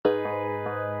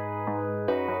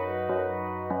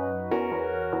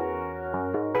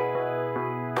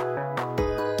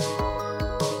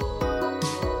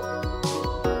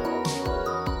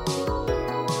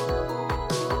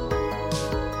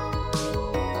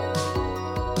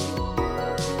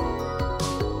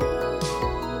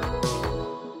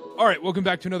All right, welcome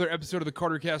back to another episode of the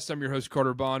Carter Cast. I'm your host,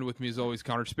 Carter Bond. With me, as always,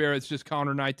 Connor Sparrow. It's just Connor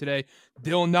and I today.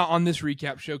 Dylan not on this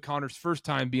recap show. Connor's first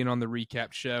time being on the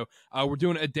recap show. We're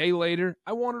doing it a day later.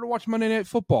 I wanted to watch Monday Night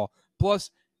Football. Plus,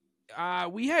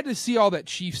 we had to see all that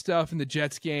Chiefs stuff in the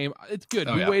Jets game. It's good.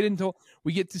 We waited until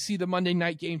we get to see the Monday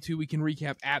night game, too. We can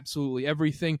recap absolutely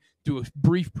everything, do a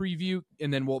brief preview,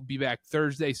 and then we'll be back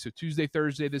Thursday. So Tuesday,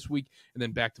 Thursday this week, and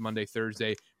then back to Monday,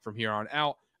 Thursday from here on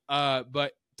out.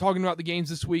 But talking about the games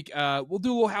this week, we'll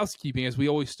do a little housekeeping as we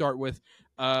always start with.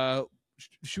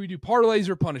 Should we do parlays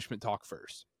or punishment talk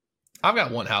first? I've got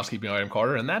one housekeeping item,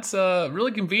 Carter, and that's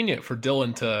really convenient for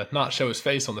Dylan to not show his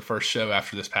face on the first show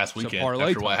after this past weekend.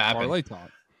 What happened. Parlay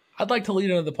talk. I'd like to lead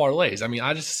into the parlays. I mean,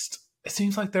 it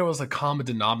seems like there was a common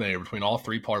denominator between all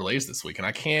three parlays this week, and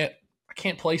I can't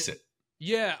place it.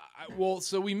 Yeah, well,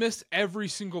 so we missed every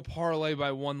single parlay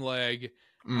by one leg.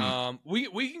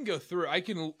 We can go through. I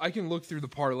can look through the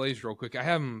parlays real quick. I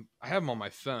have them on my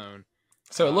phone.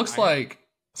 So it looks like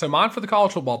mine for the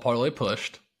college football parlay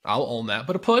pushed. I'll own that,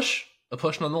 but a push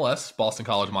nonetheless. Boston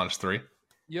College -3.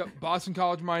 Yep, Boston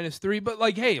College -3. But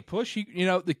hey, a push,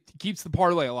 keeps the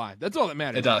parlay alive. That's all that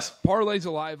matters. It does. Parlay's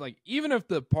alive. Even if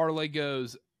the parlay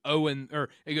goes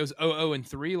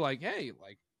 0-3,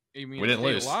 we didn't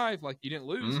lose. Alive, you didn't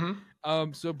lose.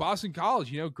 Mm-hmm. So Boston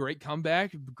College, great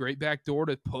comeback, great backdoor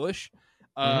to push.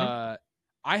 I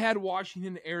had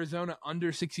Washington, Arizona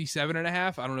under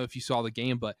 67.5. I don't know if you saw the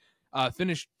game, but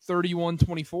finished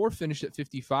 31-24, finished at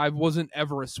 55. Wasn't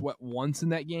ever a sweat once in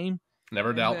that game.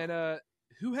 Never doubt. And then,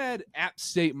 who had App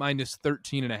State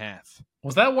 -13.5?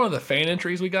 Was that one of the fan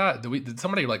entries we got? Did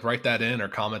somebody write that in or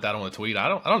comment that on a tweet? I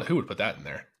don't know who would put that in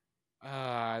there.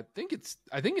 I think it's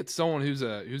someone who's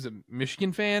a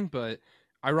Michigan fan, but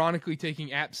ironically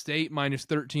taking App State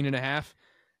 -13.5.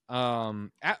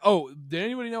 Did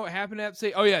anybody know what happened to App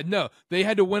State? Oh yeah, no, they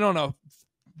had to win on a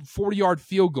 40-yard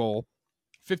field goal,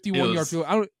 51-yard field.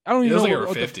 I don't even know. It was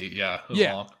over 50.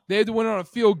 Long. They had to win on a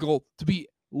field goal to beat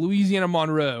Louisiana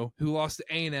Monroe, who lost to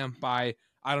A&M by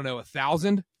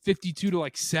 1,000, 52 to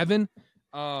 7.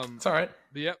 It's all right.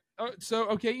 But yep. So,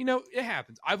 okay, it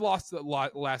happens. I've lost the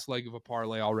last leg of a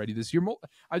parlay already this year.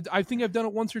 I think I've done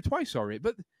it once or twice already.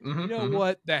 But you know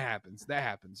what? That happens.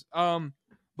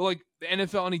 But the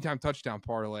NFL anytime touchdown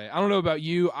parlay, I don't know about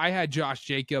you. I had Josh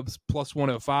Jacobs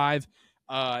 +105.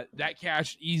 That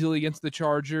cashed easily against the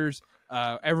Chargers.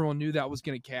 Everyone knew that was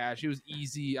going to cash. It was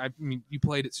easy. I mean, you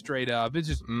played it straight up. It's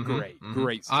just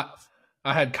great stuff.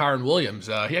 I had Kyron Williams.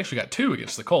 He actually got 2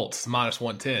 against the Colts,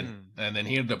 -110. And then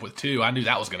he ended up with 2. I knew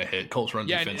that was going to hit. Colts run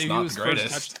defense, not the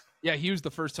greatest. He was the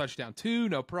first touchdown, too.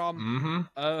 No problem.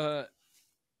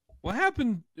 What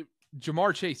happened?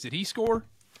 Jamar Chase, did he score?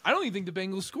 I don't even think the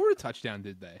Bengals scored a touchdown,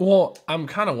 did they? Well, I'm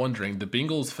kind of wondering. The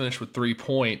Bengals finished with 3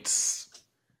 points.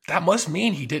 That must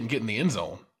mean he didn't get in the end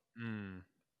zone.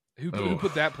 Who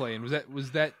put that play in? Was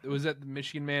that the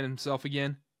Michigan man himself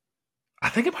again? I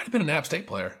think it might have been an App State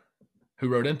player who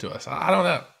wrote into us. I don't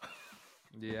know.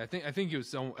 Yeah, I think it was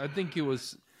some guy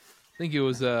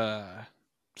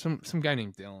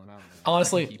named Dylan. I don't know.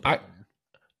 Honestly,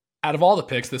 out of all the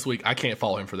picks this week, I can't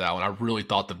follow him for that one. I really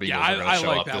thought the Bengals were going to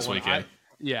show up this weekend.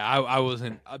 I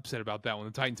wasn't upset about that one.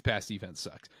 The Titans' pass defense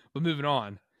sucks. But moving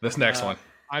on. This next one.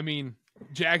 I mean,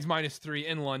 Jags -3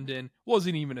 in London.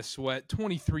 Wasn't even a sweat.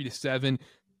 23-7.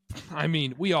 I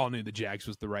mean, we all knew the Jags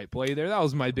was the right play there. That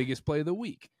was my biggest play of the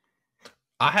week.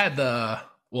 I had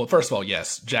first of all,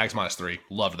 yes, Jags -3.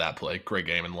 Loved that play. Great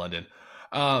game in London.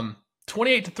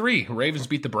 28-3. Ravens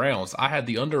beat the Browns. I had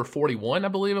the under 41, I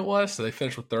believe it was. So they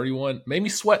finished with 31. Made me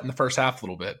sweat in the first half a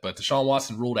little bit, but Deshaun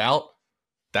Watson ruled out.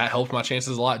 That helped my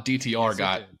chances a lot. DTR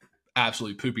got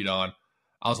absolutely poopied on.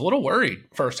 I was a little worried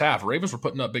first half. Ravens were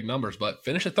putting up big numbers, but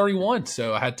finished at 31.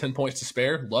 So I had 10 points to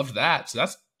spare. Loved that. So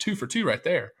that's 2 for 2 right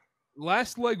there.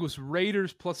 Last leg was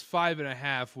Raiders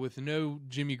 +5.5 with no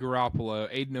Jimmy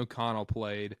Garoppolo. Aiden O'Connell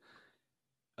played.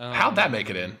 How'd that make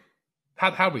it in?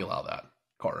 How'd we allow that,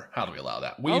 Carter? How do we allow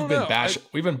that? We've been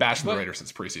bashing the Raiders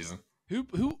since preseason. Who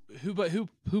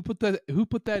put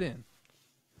that in?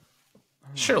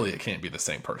 Surely it can't be the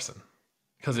same person.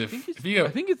 Because I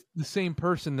think it's the same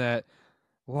person that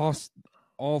lost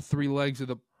all 3 legs of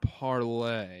the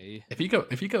parlay. If you go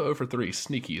 0 for 3,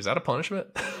 sneaky, is that a punishment?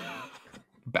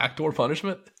 Backdoor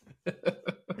punishment?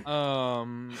 I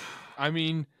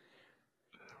mean,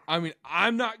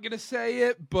 I'm not gonna say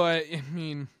it, but I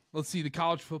mean, let's see the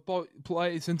college football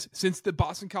play since the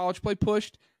Boston College play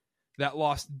pushed. That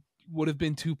loss would have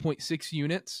been 2.6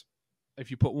 units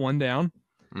if you put 1 down.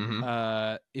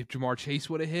 If Jamar Chase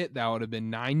would have hit, that would have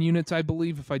been 9 units, I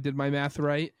believe, if I did my math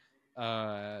right.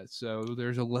 So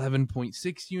there's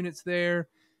 11.6 units there,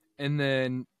 and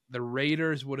then The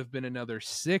Raiders would have been another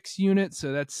 6 units,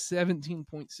 so that's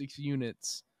 17.6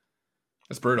 units.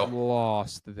 That's brutal.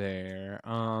 Lost there. We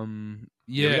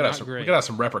gotta have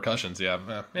some repercussions.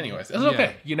 Yeah. Anyways, it's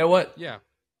okay. You know what? Yeah.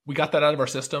 We got that out of our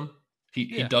system.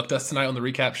 He ducked us tonight on the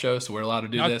recap show, so we're allowed to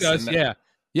do this.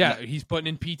 Yeah. He's putting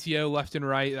in PTO left and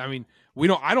right. I mean,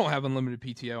 I don't have unlimited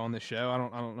PTO on this show. I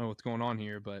don't know what's going on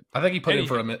here, but I think he put in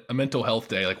for a mental health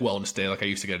day, like wellness day, like I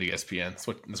used to go to ESPN. That's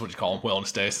what you call them,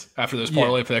 wellness days after those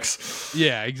parlay picks.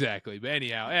 Yeah, exactly. But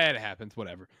anyhow, it happens.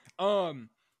 Whatever.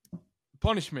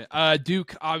 Punishment.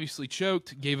 Duke obviously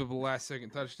choked, gave up a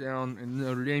last-second touchdown in the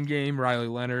Notre Dame game. Riley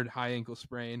Leonard, high ankle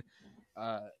sprain.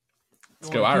 Let's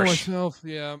go Irish.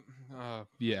 Yeah. I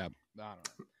don't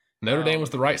know. Notre Dame was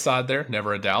the right side there.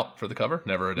 Never a doubt for the cover.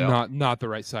 Never a doubt. Not the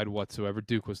right side whatsoever.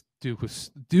 Duke was.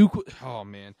 Oh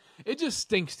man, it just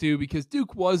stinks too because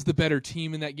Duke was the better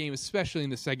team in that game, especially in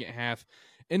the second half.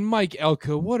 And Mike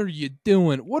Elko, what are you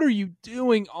doing? What are you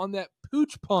doing on that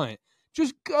pooch punt?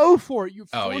 Just go for it. You're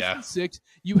 4th and 6.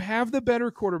 You have the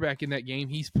better quarterback in that game.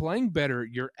 He's playing better.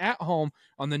 You're at home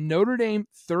on the Notre Dame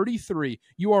 33.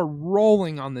 You are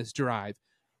rolling on this drive.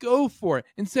 Go for it.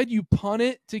 Instead, you punt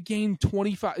it to gain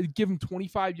 25, give them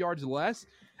 25 yards less.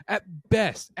 At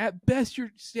best,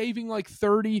 you're saving like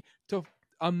 30 to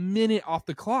a minute off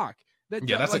the clock.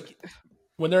 That's like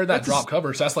when they're in that drop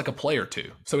coverage, that's like a play or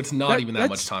two. So it's not even that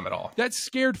much time at all. That's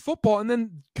scared football. And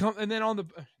then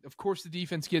of course, the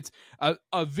defense gets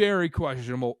a very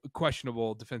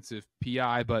questionable defensive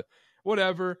PI, but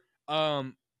whatever.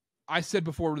 I said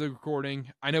before the recording,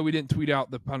 I know we didn't tweet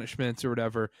out the punishments or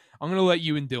whatever. I'm going to let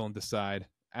you and Dylan decide.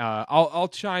 I'll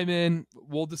chime in.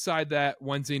 We'll decide that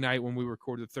Wednesday night when we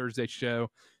record the Thursday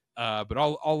show. But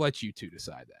I'll let you two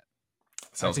decide that.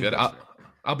 Sounds good.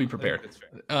 I'll be prepared.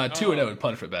 2-0 in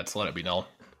punishment bets. Let it be known.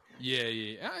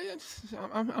 Yeah.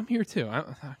 I'm here too.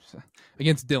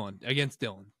 Against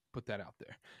Dylan. Put that out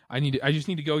there. I just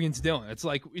need to go against Dylan. It's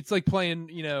like playing,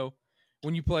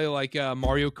 when you play like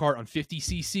Mario Kart on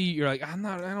 50cc, you're like, I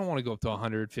don't want to go up to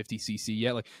 150cc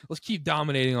yet. Like, let's keep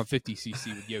dominating on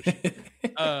 50cc with Yoshi.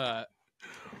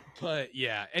 But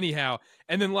yeah, anyhow.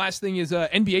 And then last thing is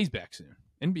NBA's back soon.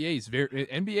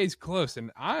 NBA's close,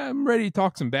 and I'm ready to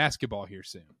talk some basketball here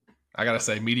soon. I gotta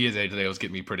say, media day today was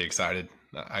getting me pretty excited.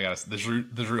 The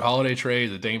Jrue Holiday trade,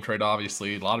 the Dame trade,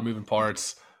 obviously, a lot of moving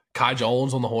parts. Kai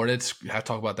Jones on the Hornets, you have to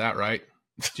talk about that, right?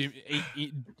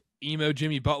 Emo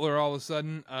Jimmy Butler all of a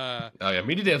sudden.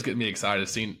 Media day was getting me excited,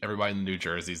 seeing everybody in the new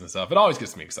jerseys and stuff. It always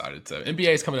gets me excited. So NBA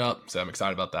is coming up, so I'm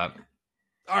excited about that.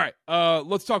 All right,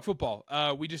 let's talk football.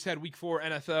 We just had Week 4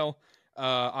 NFL.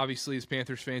 Obviously, as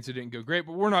Panthers fans, it didn't go great,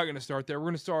 but we're not going to start there. We're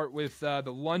going to start with the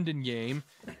London game,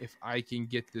 if I can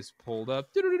get this pulled up.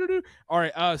 All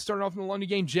right, starting off in the London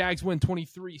game, Jags win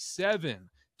 23-7.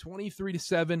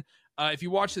 23-7. If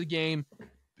you watch the game,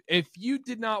 if you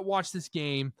did not watch this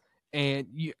game and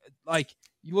you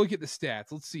look at the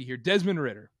stats, let's see here. Desmond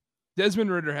Ritter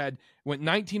went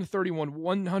 19-31,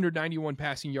 191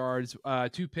 passing yards,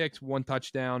 2 picks, 1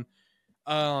 touchdown.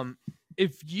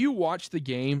 If you watch the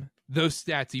game, those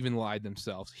stats even lied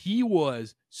themselves. He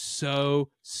was so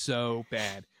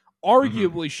bad.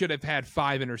 Arguably should have had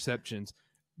 5 interceptions.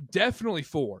 Definitely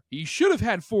 4. He should have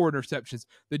had 4 interceptions.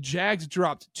 The Jags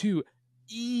dropped 2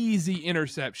 easy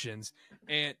interceptions.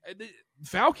 And the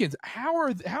Falcons, how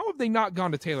have they not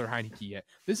gone to Taylor Heineke yet?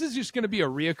 This is just going to be a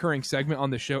reoccurring segment on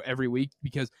the show every week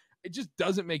because it just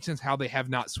doesn't make sense how they have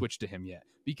not switched to him yet.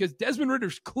 Because Desmond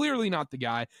Ritter's clearly not the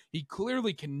guy. He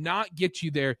clearly cannot get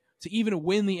you there to even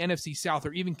win the NFC South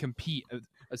or even compete,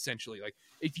 essentially. Like,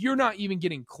 if you're not even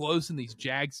getting close in these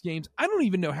Jags games, I don't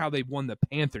even know how they won the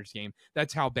Panthers game.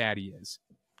 That's how bad he is.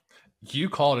 You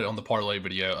called it on the parlay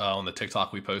video on the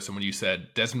TikTok we posted when you said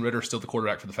Desmond Ritter's still the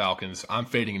quarterback for the Falcons. I'm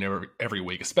fading him every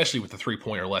week, especially with the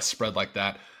 3-point or less spread like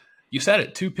that. You said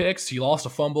it, 2 picks. He lost a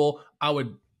fumble. I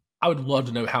would love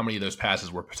to know how many of those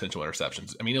passes were potential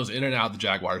interceptions. I mean, it was in and out of the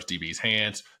Jaguars' DB's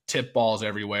hands, tip balls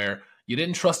everywhere. You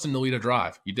didn't trust him to lead a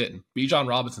drive. You didn't. Bijan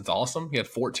Robinson's awesome. He had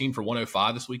 14 for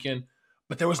 105 this weekend,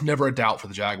 but there was never a doubt for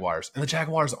the Jaguars. And the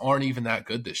Jaguars aren't even that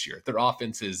good this year. Their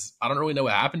offense is, I don't really know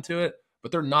what happened to it,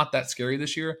 but they're not that scary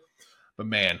this year. But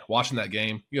man, watching that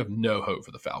game, you have no hope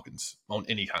for the Falcons on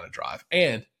any kind of drive.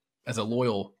 And as a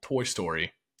loyal Toy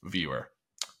Story viewer,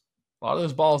 a lot of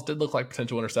those balls did look like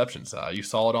potential interceptions. You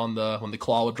saw it on when the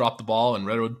claw would drop the ball and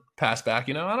Red would pass back.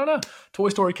 I don't know. Toy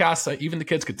Story cast, even the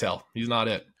kids could tell he's not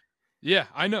it. Yeah,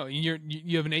 I know. You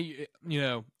have an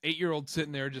 8-year-old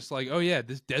sitting there just like, oh yeah,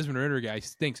 this Desmond Ritter guy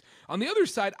stinks. On the other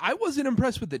side, I wasn't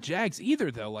impressed with the Jags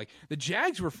either, though. Like, the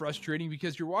Jags were frustrating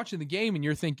because you're watching the game and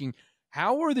you're thinking,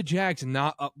 How are the Jags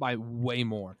not up by way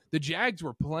more? The Jags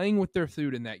were playing with their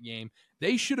food in that game.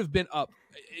 They should have been up.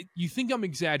 You think I'm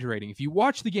exaggerating. If you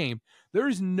watch the game, there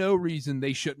is no reason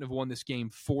they shouldn't have won this game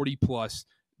 42-7.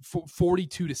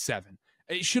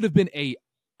 It should have been a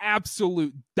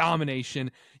absolute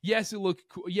domination. Yes, it looked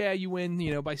cool. Yeah, you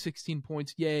win, by 16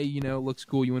 points. Yay, it looks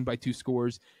cool. You win by 2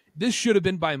 scores. This should have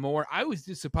been by more. I was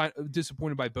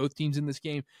disappointed by both teams in this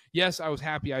game. Yes, I was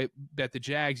happy I bet the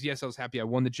Jags. Yes, I was happy I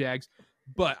won the Jags.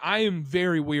 But I am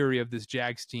very weary of this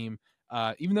Jags team,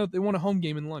 even though they won a home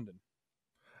game in London.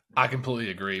 I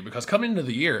completely agree, because coming into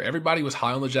the year, everybody was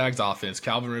high on the Jags offense.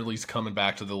 Calvin Ridley's coming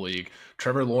back to the league.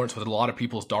 Trevor Lawrence was a lot of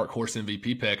people's dark horse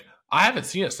MVP pick. I haven't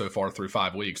seen it so far through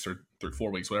 5 weeks or through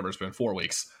 4 weeks, whatever it's been, 4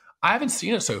 weeks. I haven't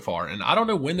seen it so far, and I don't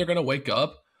know when they're going to wake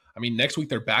up. I mean, next week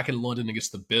they're back in London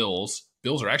against the Bills.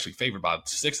 Bills are actually favored by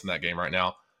 6 in that game right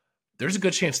now. There's a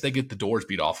good chance they get the doors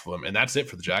beat off of them, and that's it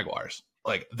for the Jaguars.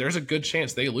 Like, there's a good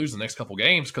chance they lose the next couple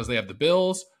games because they have the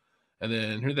Bills, and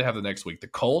then who do they have the next week? The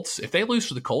Colts. If they lose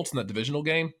to the Colts in that divisional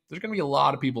game, there's going to be a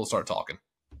lot of people to start talking.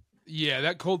 Yeah,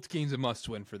 that Colts game's a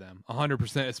must-win for them,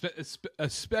 100%,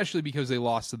 especially because they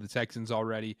lost to the Texans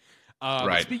already.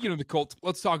 Right. Speaking of the Colts,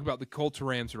 let's talk about the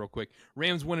Colts-Rams real quick.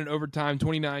 Rams win in overtime,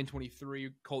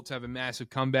 29-23. Colts have a massive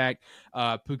comeback.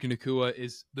 Puka Nacua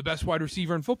is the best wide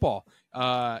receiver in football.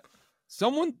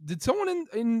 Someone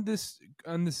in this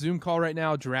on this Zoom call right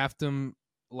now draft him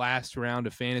last round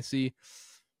of fantasy?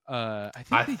 I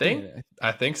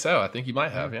think so. I think you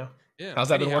might have. Yeah. How's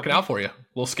that been working out for you? A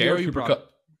little scared?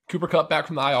 Cooper Kupp back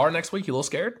from the IR next week. You a little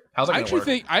scared? How's that going to work?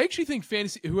 I actually think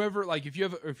fantasy. Whoever, like, if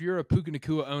you're a Puka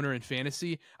Nacua owner in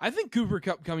fantasy, I think Cooper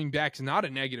Kupp coming back is not a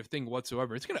negative thing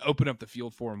whatsoever. It's going to open up the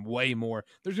field for him way more.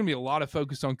 There's going to be a lot of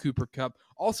focus on Cooper Kupp.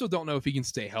 Also, don't know if he can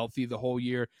stay healthy the whole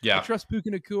year. Yeah. I trust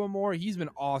Puka Nacua more. He's been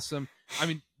awesome. I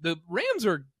mean, the Rams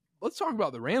are. Let's talk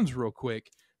about the Rams real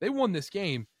quick. They won this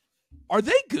game. Are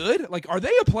they good? Like, are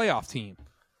they a playoff team?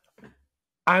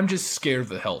 I'm just scared of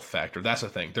the health factor. That's the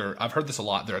thing. I've heard this a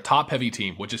lot. They're a top-heavy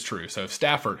team, which is true. So if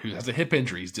Stafford, who has a hip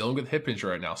injury, he's dealing with a hip injury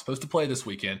right now, supposed to play this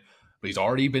weekend, but he's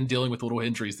already been dealing with little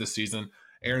injuries this season.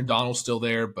 Aaron Donald's still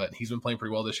there, but he's been playing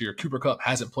pretty well this year. Cooper Kupp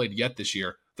hasn't played yet this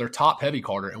year. They're top-heavy,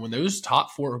 Carter, and when those top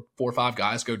four or five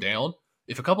guys go down,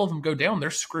 if a couple of them go down,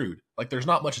 they're screwed. Like, there's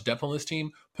not much depth on this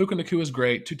team. Puka Nacua is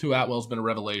great. Tutu Atwell's been a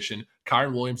revelation.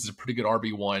 Kyren Williams is a pretty good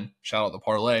RB1. Shout out the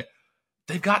parlay.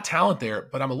 They've got talent there,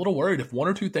 but I'm a little worried if one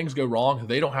or two things go wrong,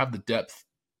 they don't have the depth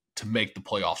to make the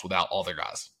playoffs without all their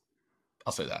guys.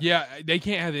 I'll say that. Yeah, they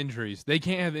can't have injuries.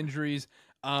 Mainly,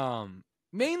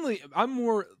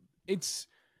 it's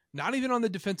not even on the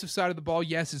defensive side of the ball.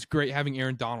 Yes, it's great having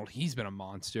Aaron Donald. He's been a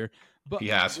monster. But he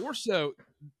has. More so,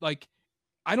 like,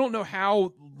 I don't know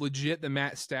how legit the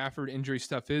Matt Stafford injury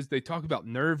stuff is. They talk about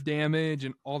nerve damage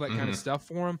and all that kind of stuff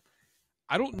for him.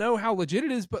 I don't know how legit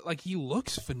it is, but, like, he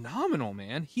looks phenomenal,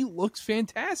 man. He looks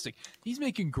fantastic. He's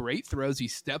making great throws.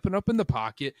 He's stepping up in the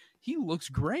pocket. He looks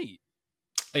great.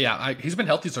 Yeah, he's been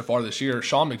healthy so far this year.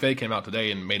 Sean McVay came out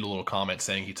today and made a little comment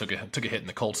saying he took a hit in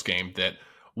the Colts game that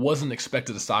wasn't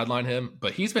expected to sideline him,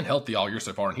 but he's been healthy all year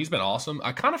so far, and he's been awesome.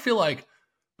 I kind of feel like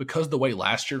because the way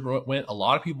last year went, a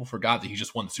lot of people forgot that he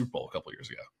just won the Super Bowl a couple years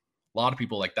ago. A lot of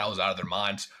people, like, that was out of their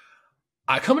minds.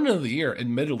 Coming into the year,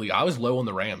 admittedly, I was low on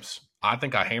the Rams. I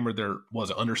think I hammered under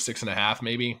 6.5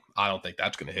 maybe. I don't think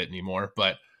that's going to hit anymore,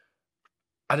 but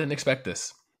I didn't expect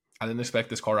this.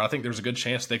 Carter. I think there's a good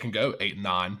chance they can go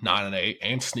 8-9, 9-8,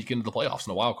 and sneak into the playoffs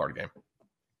in a wild card game.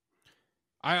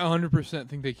 I 100%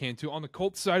 think they can too. On the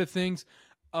Colts side of things,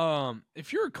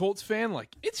 if you're a Colts fan,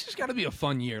 like, it's just got to be a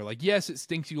fun year. Like, yes, it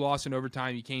stinks you lost in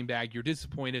overtime. You came back. You're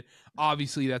disappointed.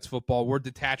 Obviously, that's football. We're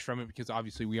detached from it because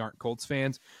obviously we aren't Colts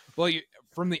fans. But, like,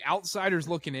 from the outsiders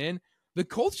looking in, the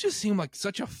Colts just seem like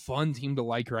such a fun team to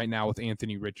like right now with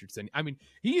Anthony Richardson. I mean,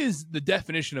 he is the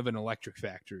definition of an electric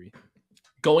factory.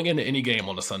 Going into any game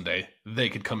on a Sunday, they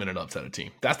could come in and upset a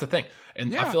team. That's the thing.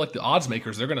 And I feel like the odds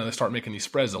makers, they're going to start making these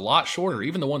spreads a lot shorter.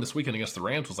 Even the one this weekend against the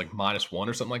Rams was like -1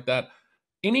 or something like that.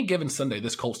 Any given Sunday,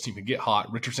 this Colts team can get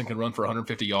hot. Richardson can run for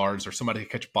 150 yards, or somebody can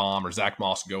catch a bomb, or Zach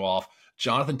Moss can go off.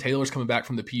 Jonathan Taylor's coming back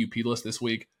from the PUP list this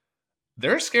week.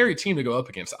 They're a scary team to go up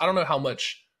against. I don't know how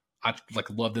much I'd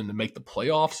love them to make the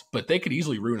playoffs, but they could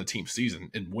easily ruin a team's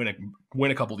season and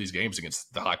win a couple of these games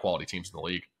against the high quality teams in the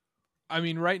league. I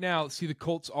mean, right now, see, the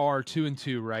Colts are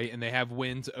 2-2, right? And they have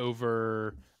wins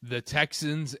over the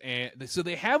Texans, and so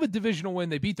they have a divisional win.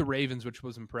 They beat the Ravens, which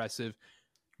was impressive.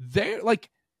 They're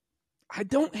like, I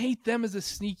don't hate them as a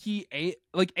sneaky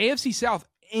AFC South.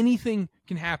 Anything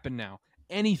can happen now.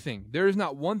 Anything. There is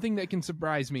not one thing that can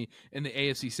surprise me in the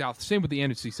AFC South. Same with the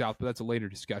NFC South, but that's a later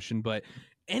discussion. But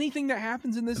anything that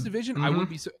happens in this division, I would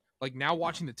be Like now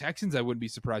watching the Texans, I wouldn't be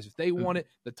surprised if they won it.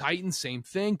 The Titans, same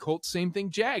thing. Colts, same thing.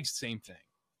 Jags, same thing.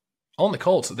 On the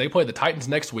Colts, they play the Titans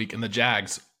next week and the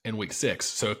Jags in week 6.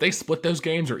 So if they split those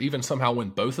games or even somehow win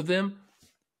both of them,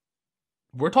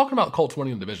 we're talking about Colts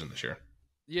winning the division this year.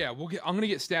 Yeah, I'm going to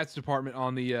get stats department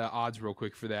on the odds real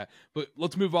quick for that. But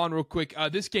let's move on real quick.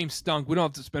 This game stunk. We don't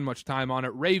have to spend much time on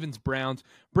it. Ravens, Browns.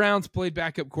 Browns played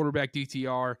backup quarterback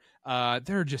DTR.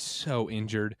 They're just so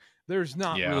injured. There's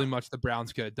not really much the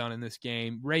Browns could have done in this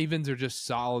game. Ravens are just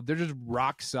solid. They're just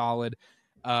rock solid.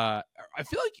 I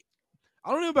feel like,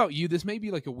 I don't know about you, this may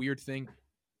be like a weird thing.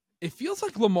 It feels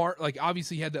like Lamar, like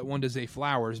obviously he had that one to Zay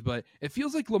Flowers, but it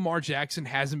feels like Lamar Jackson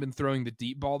hasn't been throwing the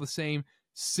deep ball the same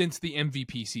since the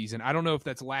MVP season. I don't know if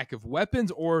that's lack of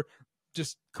weapons or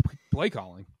just play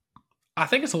calling. I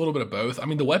think it's a little bit of both. I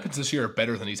mean, the weapons this year are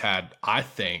better than he's had, I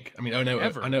think. I mean, I know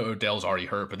Odell's already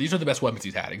hurt, but these are the best weapons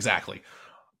he's had. Exactly.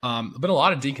 Been a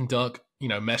lot of dink and dunk,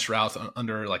 mesh routes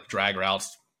under like drag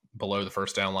routes below the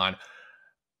first down line.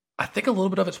 I think a little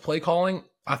bit of it's play calling.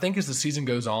 I think as the season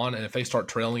goes on and if they start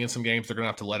trailing in some games, they're going to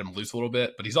have to let him loose a little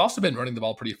bit. But he's also been running the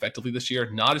ball pretty effectively this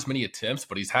year. Not as many attempts,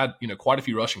 but he's had, quite a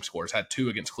few rushing scores. Had 2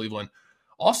 against Cleveland.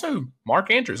 Also, Mark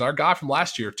Andrews, our guy from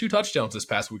last year, 2 touchdowns this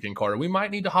past weekend, Carter. We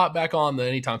might need to hop back on the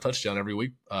anytime touchdown every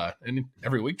week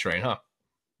train, huh?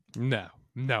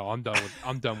 No, I'm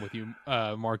done with you,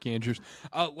 Mark Andrews.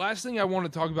 Last thing I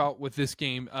want to talk about with this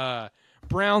game,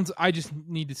 Browns, I just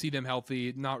need to see them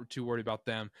healthy. Not too worried about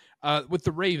them. With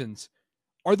the Ravens,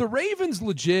 are the Ravens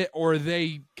legit or are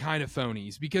they kind of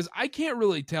phonies? Because I can't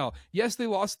really tell. Yes, they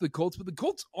lost to the Colts, but the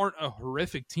Colts aren't a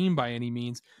horrific team by any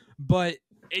means. But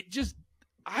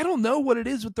I don't know what it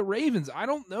is with the Ravens. I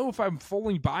don't know if I'm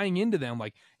fully buying into them.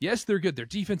 Like, yes, they're good. Their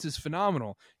defense is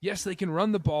phenomenal. Yes, they can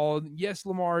run the ball. Yes,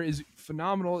 Lamar is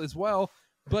phenomenal as well.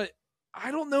 But I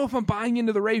don't know if I'm buying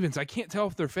into the Ravens. I can't tell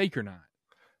if they're fake or not.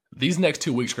 These next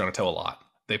 2 weeks are going to tell a lot.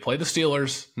 They play the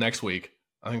Steelers next week.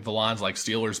 I think the line's like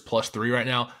Steelers +3 right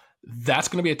now. That's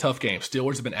going to be a tough game.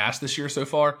 Steelers have been asked this year so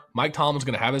far. Mike Tomlin's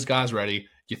going to have his guys ready.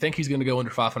 You think he's going to go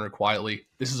under 500 quietly?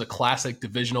 This is a classic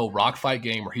divisional rock fight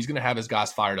game where he's going to have his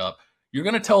guys fired up. You're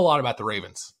going to tell a lot about the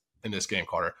Ravens in this game,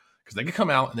 Carter, because they could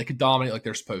come out and they could dominate like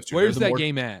they're supposed to. Where's that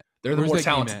game at? They're the more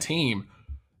talented team.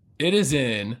 It is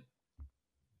in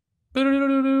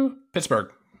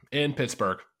Pittsburgh. In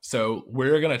Pittsburgh. So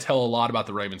we're going to tell a lot about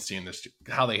the Ravens team,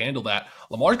 how they handle that.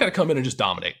 Lamar's got to come in and just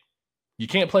dominate. You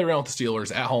can't play around with the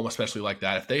Steelers at home, especially like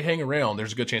that. If they hang around,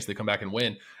 there's a good chance they come back and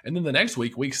win. And then the next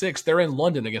week, week 6, they're in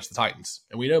London against the Titans.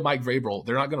 And we know Mike Vrabel,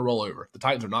 they're not going to roll over. The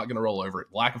Titans are not going to roll over.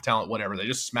 Lack of talent, whatever. They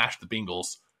just smashed the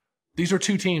Bengals. These are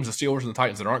 2 teams, the Steelers and the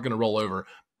Titans, that aren't going to roll over.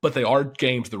 But they are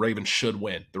games the Ravens should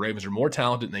win. The Ravens are more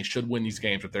talented, and they should win these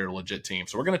games if they're a legit team.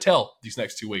 So we're going to tell these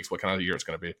next 2 weeks what kind of year it's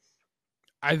going to be.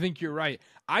 I think you're right.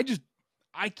 I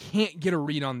can't get a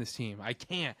read on this team. I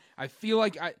can't. I feel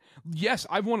like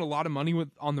I've won a lot of money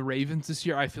on the Ravens this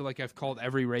year. I feel like I've called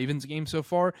every Ravens game so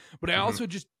far, but I also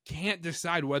just can't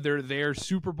decide whether they're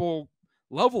Super Bowl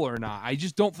level or not. I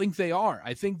just don't think they are.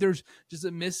 I think there's just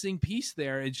a missing piece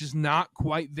there. It's just not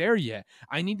quite there yet.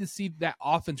 I need to see that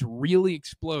offense really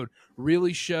explode,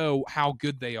 really show how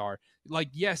good they are. Like,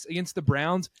 yes, against the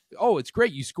Browns, it's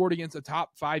great. You scored against a top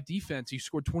 5 defense. You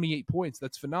scored 28 points.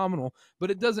 That's phenomenal.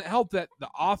 But it doesn't help that the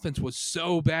offense was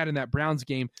so bad in that Browns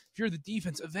game. If you're the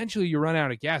defense, eventually you run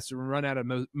out of gas or run out of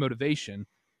motivation.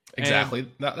 Exactly.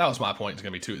 That was my point. It's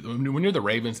going to be, too. When you're the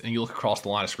Ravens and you look across the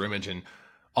line of scrimmage and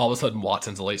all of a sudden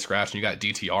Watson's a late scratch and you got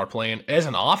DTR playing, as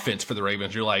an offense for the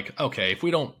Ravens, you're like, okay, if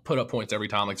we don't put up points every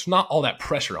time, like there's not all that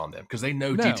pressure on them because they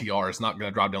know DTR is not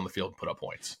going to drive down the field and put up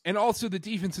points. And also the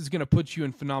defense is going to put you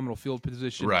in phenomenal field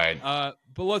position. Right.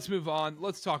 But let's move on.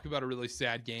 Let's talk about a really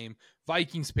sad game.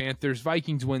 Vikings-Panthers.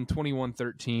 Vikings win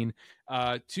 21-13.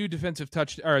 2 defensive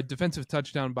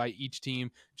touchdown by each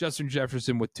team. Justin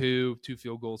Jefferson with 2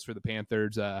 field goals for the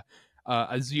Panthers. A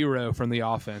 0 from the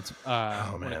offense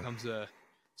when it comes to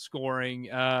scoring.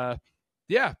 Bad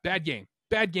game.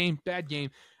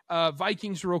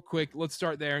 Vikings real quick. Let's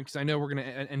start there because I know we're going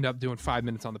to end up doing 5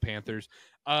 minutes on the Panthers.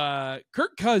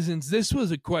 Kirk Cousins, this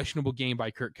was a questionable game by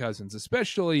Kirk Cousins,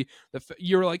 especially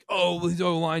you're like, his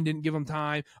O-line didn't give him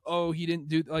time. He didn't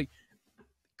do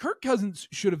Kirk Cousins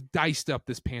should have diced up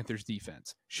this Panthers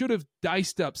defense, should have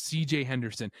diced up CJ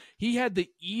Henderson. He had the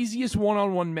easiest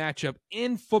one-on-one matchup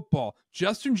in football.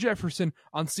 Justin Jefferson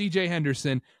on CJ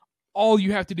Henderson. All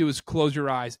you have to do is close your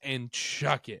eyes and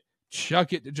chuck it.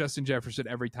 Chuck it to Justin Jefferson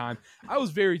every time. I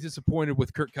was very disappointed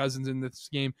with Kirk Cousins in this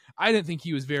game. I didn't think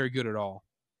he was very good at all.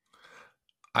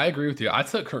 I agree with you. I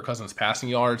took Kirk Cousins passing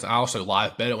yards. I also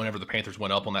live bet it whenever the Panthers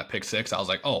went up on that pick 6. I was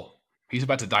like, he's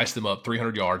about to dice them up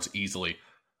 300 yards easily.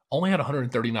 only had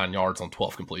 139 yards on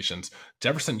 12 completions.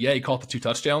 Jefferson, he caught the 2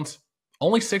 touchdowns.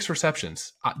 Only 6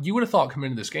 receptions. You would have thought coming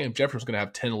into this game, Jefferson was going to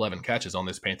have 10, 11 catches on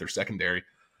this Panthers secondary.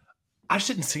 I just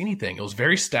didn't see anything. It was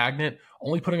very stagnant,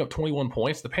 only putting up 21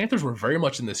 points. The Panthers were very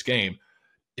much in this game.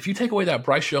 If you take away that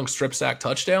Bryce Young strip sack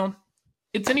touchdown,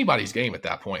 it's anybody's game at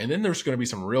that point. And then there's going to be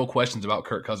some real questions about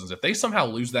Kirk Cousins. If they somehow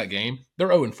lose that game, they're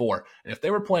 0-4. And if they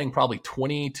were playing probably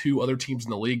 22 other teams in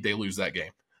the league, they lose that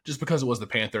game. Just because it was the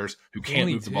Panthers who can't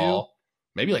 22? move the ball.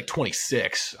 Maybe like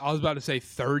 26. I was about to say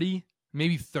 30.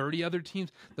 Maybe 30 other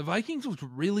teams. The Vikings looked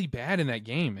really bad in that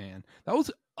game, man. That was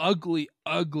ugly,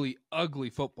 ugly, ugly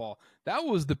football. That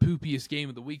was the poopiest game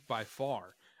of the week by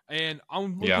far. And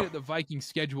I'm looking at the Vikings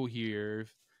schedule here.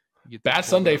 Bad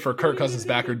Sunday for Kirk Cousins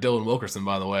backer Dylan Wilkerson,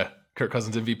 by the way. Kirk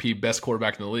Cousins MVP, best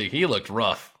quarterback in the league. He looked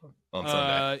rough on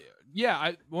Sunday. Yeah,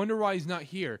 I wonder why he's not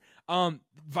here.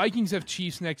 Vikings have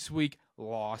Chiefs next week,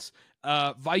 loss.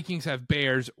 Vikings have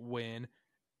Bears, win.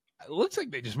 It looks like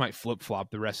they just might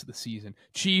flip-flop the rest of the season.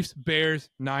 Chiefs,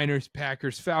 Bears, Niners,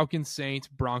 Packers, Falcons, Saints,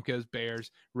 Broncos, Bears,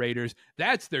 Raiders.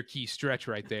 That's their key stretch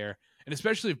right there. And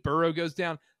especially if Burrow goes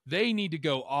down, they need to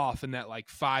go off in that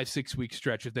 5-6 week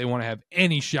stretch if they want to have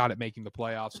any shot at making the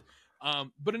playoffs.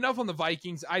 But enough on the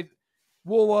Vikings. I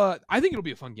think it'll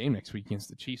be a fun game next week against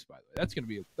the Chiefs, by the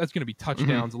way. That's gonna be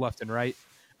touchdowns left and right.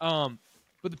 But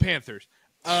the Panthers.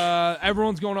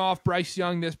 Everyone's going off Bryce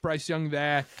Young this, Bryce Young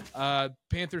that.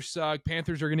 Panthers suck.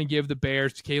 Panthers are going to give the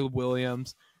Bears to Caleb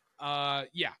Williams.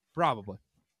 Yeah, probably.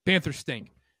 Panthers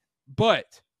stink.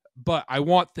 But I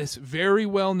want this very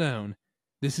well known.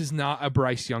 This is not a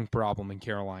Bryce Young problem in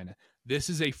Carolina. This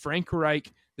is a Frank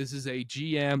Reich. This is a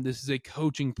GM. This is a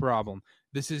coaching problem.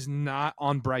 This is not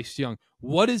on Bryce Young.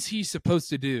 What is he supposed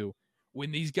to do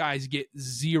when these guys get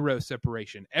zero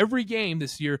separation? Every game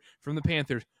this year from the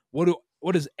Panthers,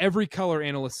 what does every color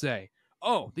analyst say?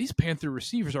 Oh, these Panther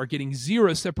receivers are getting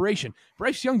zero separation.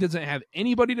 Bryce Young doesn't have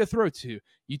anybody to throw to.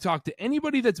 You talk to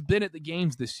anybody that's been at the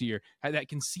games this year that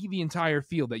can see the entire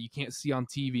field that you can't see on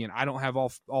TV, and I don't have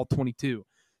all 22.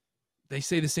 They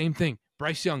say the same thing.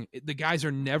 Bryce Young, the guys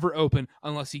are never open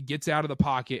unless he gets out of the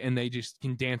pocket and they just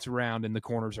can dance around and the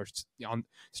corners are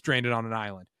stranded on an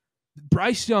island.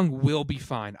 Bryce Young will be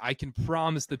fine. I can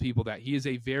promise the people that. He is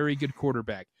a very good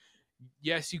quarterback.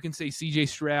 Yes, you can say C.J.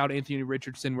 Stroud, Anthony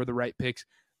Richardson were the right picks.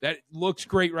 That looks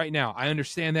great right now. I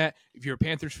understand that. If you're a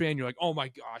Panthers fan, you're like, oh my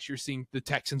gosh, you're seeing the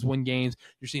Texans win games.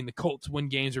 You're seeing the Colts win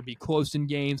games or be close in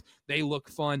games. They look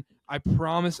fun. I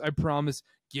promise.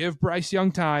 Give Bryce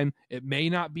Young time. It may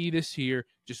not be this year.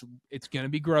 It's going to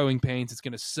be growing pains. It's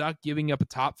going to suck giving up a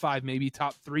top 5, maybe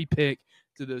top 3 pick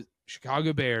to the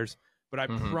Chicago Bears. But I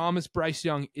promise Bryce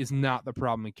Young is not the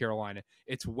problem in Carolina.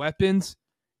 It's weapons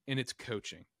and it's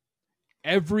coaching.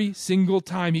 Every single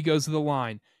time he goes to the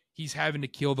line, he's having to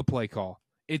kill the play call.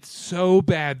 It's so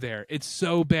bad there. It's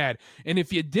so bad. And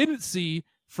if you didn't see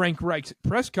Frank Reich's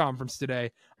press conference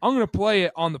today, I'm going to play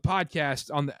it on the podcast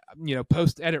on the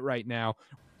post edit right now.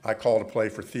 I called a play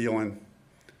for Thielen,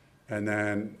 and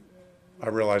then I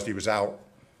realized he was out,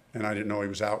 and I didn't know he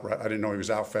was out. I didn't know he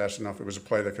was out fast enough. It was a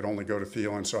play that could only go to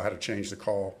Thielen, so I had to change the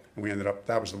call, and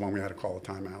that was the one we had to call a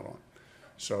timeout on.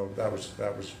 So that was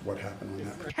what happened on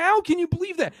that. How can you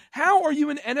believe that? How are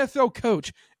you an NFL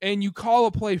coach and you call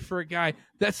a play for a guy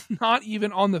that's not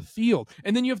even on the field,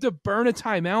 and then you have to burn a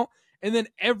timeout? And then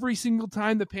every single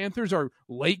time the Panthers are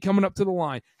late coming up to the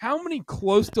line, how many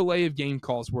close delay of game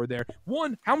calls were there?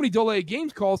 One, how many delay of game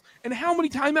calls, and how many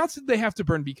timeouts did they have to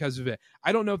burn because of it?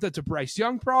 I don't know if that's a Bryce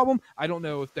Young problem. I don't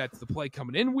know if that's the play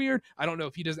coming in weird. I don't know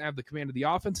if he doesn't have the command of the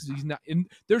offense. He's not in.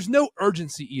 There's no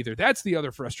urgency either. That's the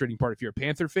other frustrating part. If you're a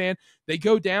Panther fan, they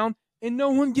go down and no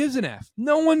one gives an F.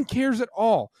 No one cares at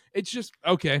all. It's just,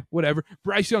 okay, whatever.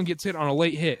 Bryce Young gets hit on a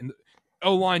late hit, and the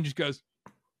O-line just goes,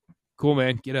 cool,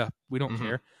 man, get up. We don't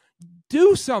care.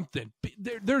 Do something.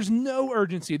 There's no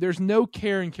urgency. There's no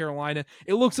care in Carolina.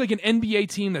 It looks like an NBA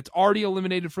team that's already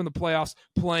eliminated from the playoffs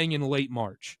playing in late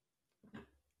March.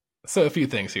 So a few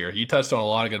things here. You touched on a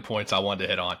lot of good points I wanted to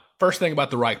hit on. First thing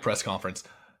about the Reich press conference.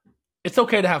 It's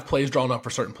okay to have plays drawn up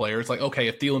for certain players. Like, okay,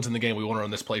 if Thielen's in the game, we want to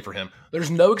run this play for him.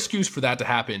 There's no excuse for that to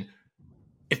happen.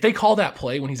 If they call that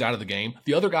play when he's out of the game,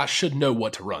 the other guy should know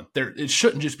what to run. It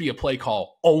shouldn't just be a play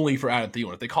call only for Adam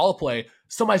Thielen. If they call a play,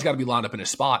 somebody's got to be lined up in his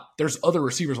spot. There's other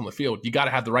receivers on the field. You got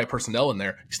to have the right personnel in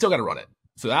there. You still got to run it.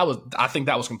 So I think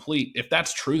that was complete. If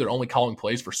that's true, they're only calling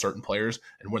plays for certain players,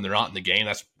 and when they're not in the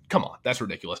game, come on, that's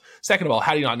ridiculous. Second of all,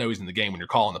 how do you not know he's in the game when you're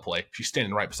calling the play? She's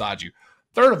standing right beside you.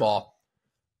 Third of all,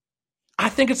 I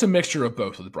think it's a mixture of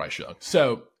both with Bryce Young.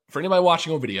 So for anybody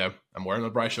watching on video, I'm wearing the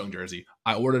Bryce Young jersey.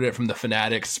 I ordered it from the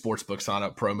Fanatics Sportsbook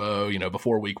sign-up promo,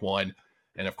 before week 1.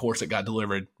 And of course, it got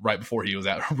delivered right before he was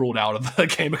ruled out of the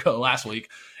game ago last week.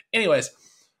 Anyways,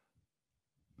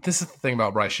 this is the thing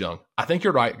about Bryce Young. I think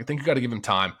you're right. I think you got to give him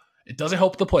time. It doesn't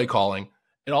help the play calling.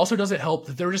 It also doesn't help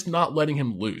that they're just not letting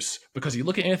him loose, because you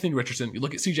look at Anthony Richardson, you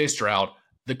look at CJ Stroud,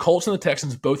 the Colts and the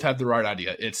Texans both have the right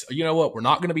idea. It's, you know what, we're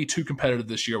not going to be too competitive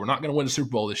this year. We're not going to win the Super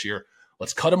Bowl this year.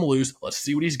 Let's cut him loose. Let's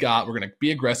see what he's got. We're going to be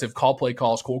aggressive, call play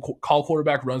calls, call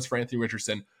quarterback runs for Anthony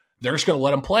Richardson. They're just going to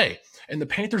let him play. And the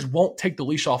Panthers won't take the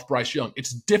leash off Bryce Young.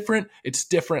 It's different. It's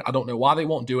different. I don't know why they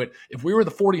won't do it. If we were the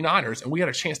 49ers and we had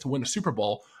a chance to win a Super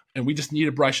Bowl and we just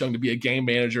needed Bryce Young to be a game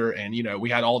manager and, you know,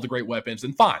 we had all the great weapons,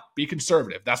 then fine, be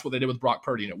conservative. That's what they did with Brock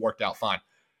Purdy, and it worked out fine.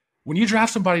 When you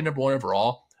draft somebody number 1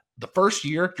 overall, the first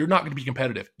year, you're not going to be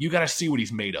competitive. You got to see what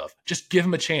he's made of. Just give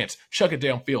him a chance. Chuck it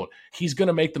downfield. He's going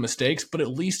to make the mistakes, but at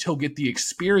least he'll get the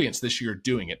experience this year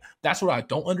doing it. That's what I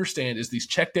don't understand is these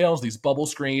checkdowns, these bubble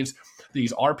screens,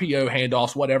 these RPO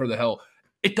handoffs, whatever the hell.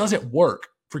 It doesn't work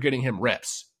for getting him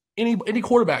reps. Any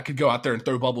quarterback could go out there and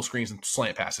throw bubble screens and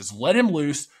slant passes. Let him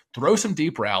loose. Throw some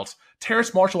deep routes.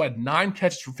 Terrace Marshall had 9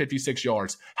 catches for 56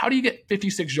 yards. How do you get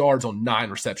 56 yards on 9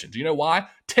 receptions? You know why?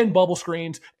 10 bubble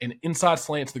screens and inside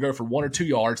slants to go for 1 or 2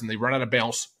 yards, and they run out of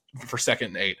bounds for 2nd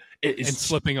and 8. And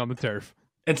slipping on the turf.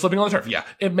 And slipping on the turf, yeah.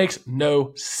 It makes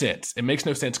no sense. It makes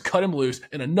no sense. Cut him loose.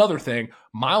 And another thing,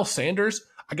 Miles Sanders,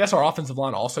 I guess our offensive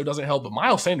line also doesn't help, but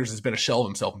Miles Sanders has been a shell of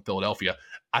himself in Philadelphia.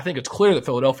 I think it's clear that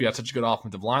Philadelphia had such a good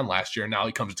offensive line last year, and now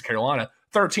he comes to Carolina.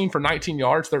 13 for 19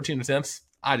 yards, 13 attempts.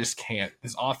 I just can't.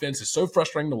 His offense is so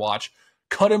frustrating to watch.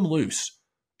 Cut him loose.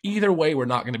 Either way, we're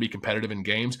not going to be competitive in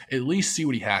games. At least see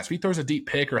what he has. If he throws a deep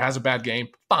pick or has a bad game,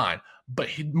 fine. But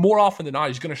more often than not,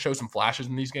 he's going to show some flashes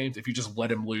in these games if you just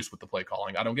let him loose with the play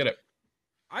calling. I don't get it.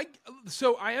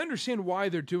 So I understand why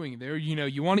they're doing it. There, you know,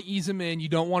 you want to ease him in. You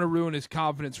don't want to ruin his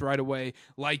confidence right away,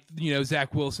 like, you know,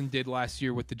 Zach Wilson did last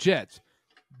year with the Jets.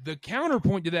 The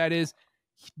counterpoint to that is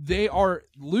they are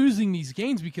losing these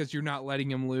games because you're not letting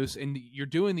him loose, and you're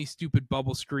doing these stupid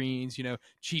bubble screens, you know,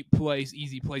 cheap plays,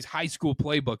 easy plays, high school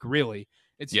playbook, really.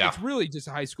 It's really just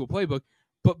a high school playbook.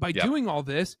 But by doing all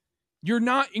this, you're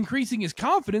not increasing his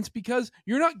confidence because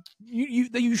you're not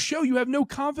you show you have no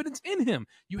confidence in him.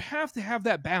 You have to have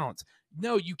that balance.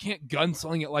 No, you can't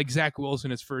gunsling it like Zach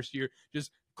Wilson his first year.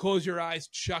 Just close your eyes,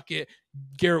 chuck it.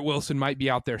 Garrett Wilson might be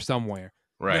out there somewhere.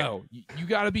 Right. No, you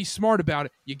got to be smart about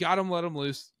it. You got to let him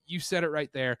loose. You said it right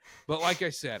there. But like I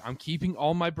said, I'm keeping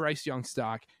all my Bryce Young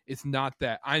stock. It's not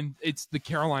that. It's the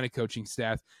Carolina coaching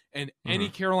staff. And any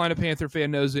Carolina Panther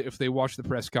fan knows it if they watch the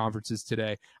press conferences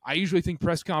today. I usually think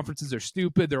press conferences are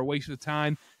stupid. They're a waste of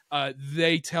time.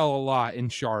 They tell a lot in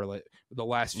Charlotte the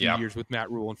last few years with Matt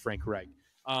Rule and Frank Reich.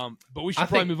 But we should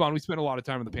probably move on. We spent a lot of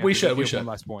time on the Panthers. We should. One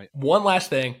last point. One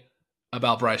last thing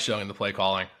about Bryce Young and the play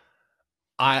calling.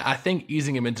 I think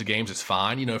easing him into games is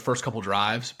fine. You know, first couple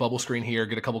drives, bubble screen here,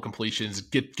 get a couple completions,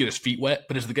 get his feet wet.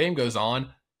 But as the game goes on,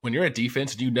 when you're a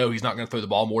defense and you know he's not going to throw the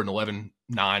ball more than 11,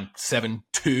 9, 7,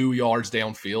 2 yards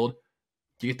downfield,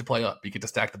 you get to play up. You get to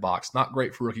stack the box. Not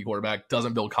great for rookie quarterback.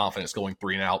 Doesn't build confidence going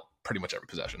 3 and out pretty much every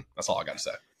possession. That's all I got to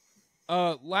say.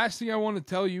 Last thing I want to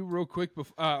tell you real quick,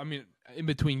 in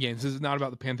between games, this is not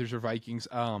about the Panthers or Vikings.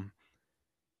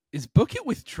 Is Book It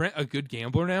with Trent a good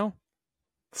gambler now?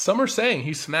 Some are saying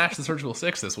he smashed the Surgical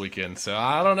Six this weekend, so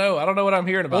I don't know. I don't know what I'm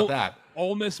hearing about that.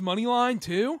 Ole Miss money line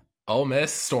too. Ole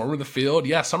Miss storming the field.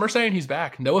 Yeah, some are saying he's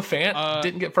back. Noah Fant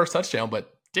didn't get first touchdown,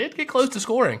 but did get close to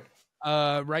scoring.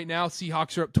 Right now,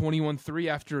 Seahawks are up 21-3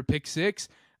 after a pick six.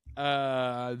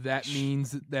 That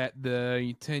means that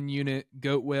the 10-unit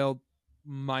goat whale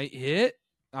might hit.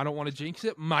 I don't want to jinx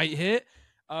it. Might hit.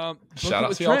 Shout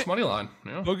out Seahawks money line.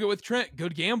 Yeah. Book it with Trent.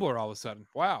 Good gambler all of a sudden.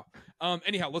 Wow.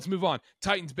 Anyhow, let's move on.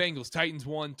 Titans Bengals. Titans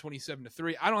won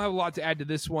 27-3. I don't have a lot to add to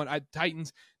this one.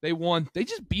 Titans, they won. They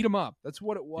just beat them up. That's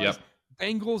what it was. Yep.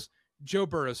 Bengals, Joe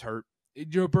Burrow's hurt.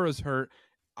 If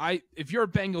you're a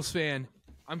Bengals fan,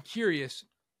 I'm curious,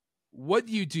 what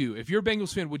do you do? If you're a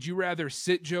Bengals fan, would you rather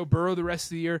sit Joe Burrow the rest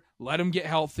of the year, let him get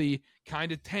healthy,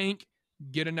 kind of tank,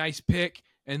 get a nice pick,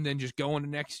 and then just go into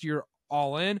next year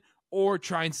all in, or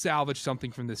try and salvage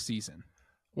something from this season?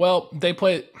 Well,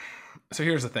 so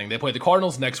here's the thing. They play the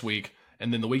Cardinals next week,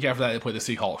 and then the week after that, they play the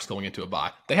Seahawks going into a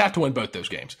bye. They have to win both those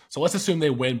games. So let's assume they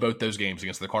win both those games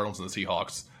against the Cardinals and the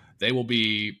Seahawks. They will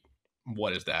be,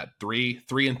 what is that,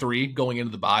 3-3 going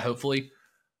into the bye, hopefully.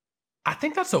 I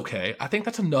think that's okay. I think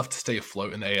that's enough to stay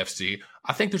afloat in the AFC.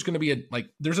 I think there's going to be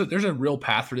there's a real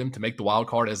path for them to make the wild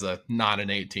card as a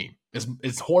 9-8 team.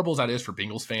 As horrible as that is for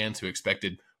Bengals fans who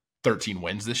expected 13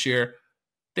 wins this year,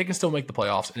 they can still make the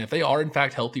playoffs. And if they are in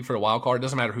fact healthy for a wild card, it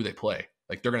doesn't matter who they play.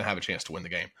 They're going to have a chance to win the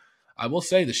game. I will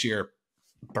say this year,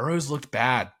 Burrow's looked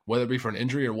bad, whether it be for an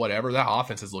injury or whatever. That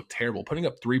offense has looked terrible. Putting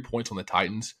up 3 points on the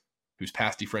Titans, whose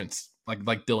pass defense, like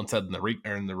Dylan said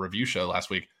in the review show last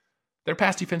week, their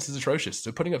pass defense is atrocious.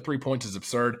 So putting up 3 points is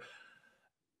absurd.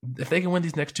 If they can win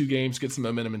these next 2 games, get some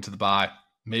momentum into the bye,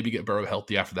 maybe get Burrow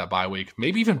healthy after that bye week,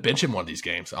 maybe even bench him one of these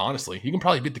games, honestly. You can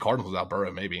probably beat the Cardinals without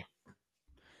Burrow, maybe.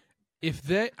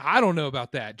 I don't know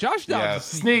about that. Josh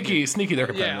Dobbs is sneaky, they're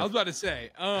competitive. Yeah, I was about to say.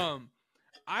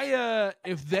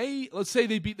 If let's say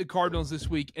they beat the Cardinals this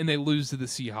week and they lose to the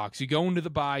Seahawks, you go into the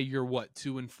bye, you're what,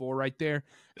 2-4 right there?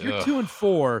 If you're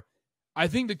 2-4, I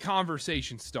think the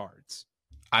conversation starts.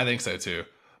 I think so too.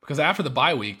 Because after the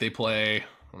bye week, they play,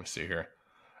 let me see here.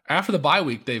 After the bye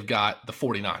week, they've got the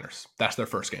 49ers. That's their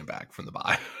first game back from the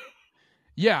bye.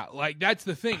 Yeah, like that's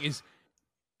the thing is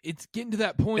it's getting to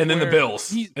that point. And then where the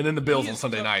Bills. And then the Bills on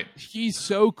Sunday night. He's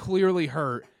so clearly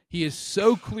hurt. He is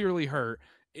so clearly hurt.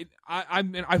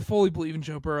 I fully believe in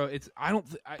Joe Burrow.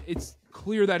 It's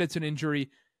clear that it's an injury.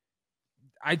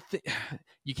 I think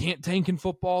you can't tank in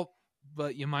football,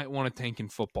 but you might want to tank in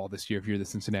football this year if you're the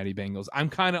Cincinnati Bengals. I'm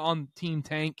kind of on team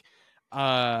tank.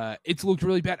 It's looked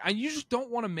really bad. You just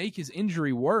don't want to make his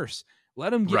injury worse.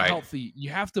 Let him get healthy.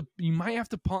 You might have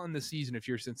to punt in the season if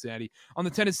you're Cincinnati. On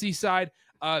the Tennessee side,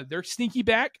 they're sneaky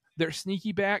back.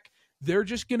 They're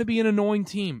just going to be an annoying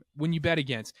team when you bet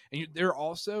against. And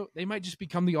they might just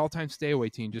become the all-time stay away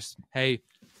team. Just, hey,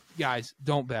 guys,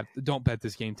 don't bet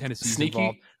this game. Tennessee's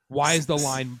involved. Why is the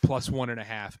line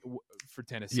 +1.5 for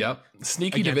Tennessee? Yep.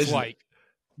 Sneaky division. Like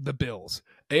the Bills.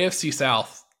 AFC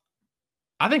South.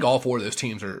 I think all 4 of those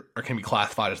teams can be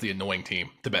classified as the annoying team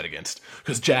to bet against.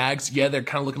 Because Jags, they're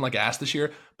kind of looking like ass this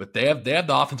year, but they have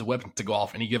the offensive weapons to go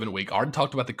off any given week. I already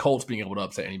talked about the Colts being able to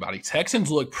upset anybody. Texans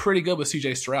look pretty good with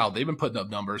CJ Stroud. They've been putting up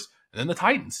numbers. And then the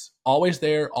Titans, always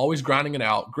there, always grinding it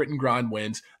out. Grit and grind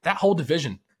wins. That whole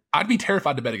division, I'd be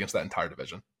terrified to bet against that entire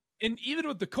division. And even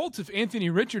with the Colts, if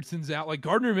Anthony Richardson's out, like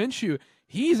Gardner Minshew,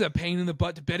 he's a pain in the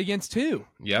butt to bet against too.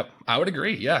 Yep, I would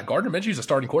agree. Yeah, Gardner Minshew's a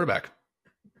starting quarterback.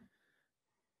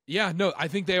 Yeah, no, I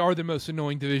think they are the most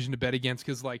annoying division to bet against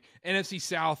because, like, NFC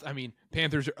South, I mean,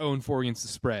 Panthers are 0-4 against the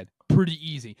spread. Pretty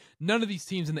easy. None of these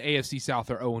teams in the AFC South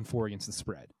are 0-4 against the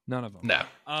spread. None of them. No.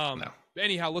 No.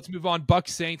 Anyhow, let's move on. Bucs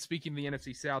Saints, speaking of the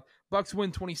NFC South. Bucs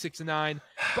win 26-9.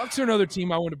 Bucs are another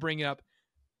team I want to bring up.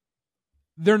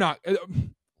 They're not.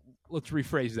 Let's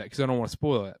rephrase that because I don't want to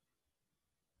spoil it.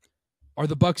 Are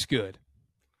the Bucs good?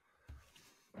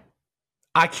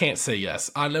 I can't say yes.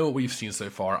 I know what we've seen so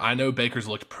far. I know Baker's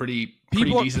looked pretty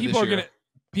decent this year.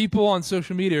 People on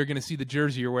social media are going to see the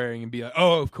jersey you're wearing and be like,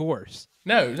 oh, of course.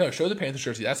 No, show the Panthers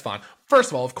jersey. That's fine.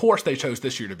 First of all, of course they chose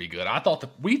this year to be good. I thought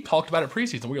we talked about it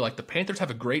preseason. We were like, the Panthers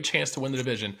have a great chance to win the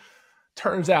division.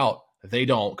 Turns out they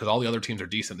don't because all the other teams are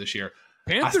decent this year.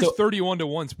 Panthers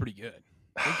 31-1 is pretty good.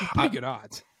 Pretty good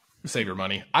odds. Save your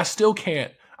money. I still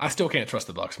can't trust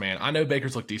the Bucs, man. I know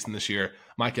Baker's looked decent this year.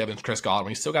 Mike Evans, Chris Godwin,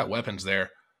 he's still got weapons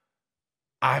there.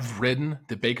 I've ridden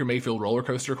the Baker Mayfield roller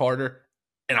coaster, Carter,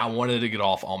 and I wanted to get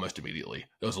off almost immediately.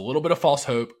 There was a little bit of false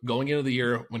hope going into the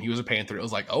year when he was a Panther. It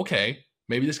was like, okay,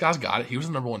 maybe this guy's got it. He was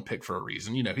the number 1 pick for a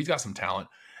reason. He's got some talent.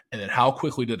 And then how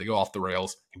quickly did it go off the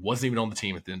rails? He wasn't even on the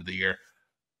team at the end of the year.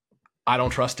 I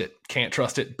don't trust it. Can't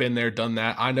trust it. Been there, done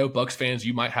that. I know Bucs fans,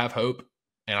 you might have hope,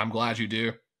 and I'm glad you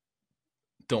do.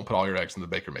 Don't put all your eggs in the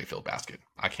Baker Mayfield basket.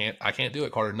 I can't do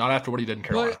it, Carter. Not after what he did in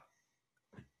Carolina.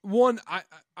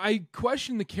 I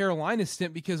question the Carolina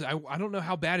stint because I don't know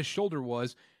how bad his shoulder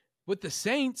was. With the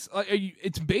Saints,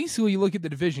 it's basically, you look at the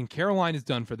division. Carolina's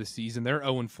done for the season. They're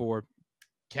 0-4.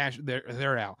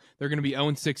 They're out. They're going to be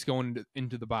 0-6 going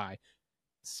into the bye.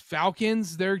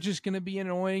 Falcons, they're just going to be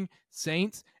annoying.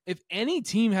 Saints, if any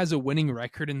team has a winning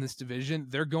record in this division,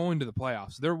 they're going to the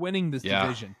playoffs. They're winning this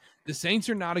division. The Saints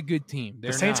are not a good team.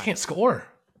 The Saints can't score.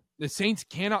 The Saints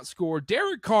cannot score.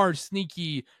 Derek Carr,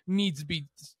 sneaky, needs to be.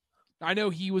 I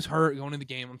know he was hurt going in the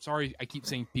game. I'm sorry, I keep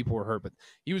saying people were hurt, but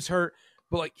he was hurt.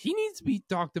 But he needs to be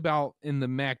talked about in the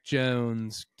Mac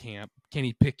Jones camp,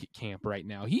 Kenny Pickett camp right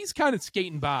now. He's kind of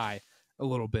skating by a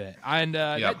little bit, and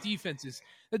that defense is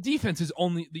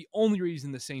the only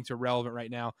reason the Saints are relevant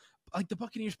right now. Like the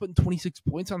Buccaneers putting 26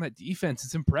 points on that defense,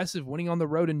 it's impressive. Winning on the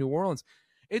road in New Orleans,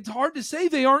 it's hard to say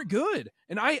they aren't good.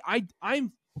 And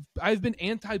I've been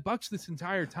anti-Bucs this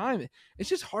entire time. It's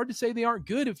just hard to say they aren't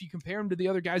good if you compare them to the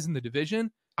other guys in the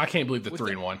division. I can't believe the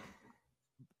 3-1.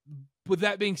 With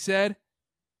that being said,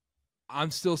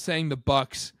 I'm still saying the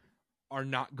Bucs are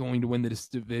not going to win this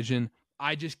division.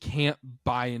 I just can't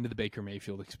buy into the Baker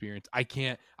Mayfield experience. I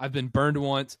can't. I've been burned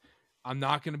once. I'm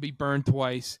not going to be burned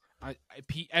twice.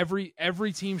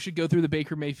 Every team should go through the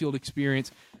Baker Mayfield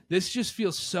experience. This just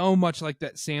feels so much like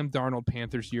that Sam Darnold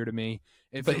Panthers year to me.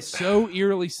 It feels so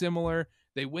eerily similar.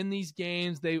 They win these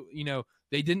games. They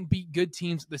didn't beat good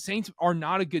teams. The Saints are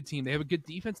not a good team. They have a good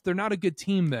defense. They're not a good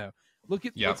team though.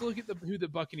 Let's look at who the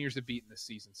Buccaneers have beaten this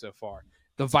season so far.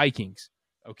 The Vikings.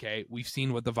 Okay, we've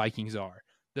seen what the Vikings are.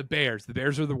 The Bears. The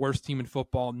Bears are the worst team in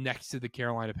football next to the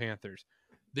Carolina Panthers.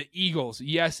 The Eagles.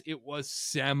 Yes, it was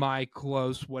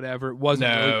semi-close, whatever. It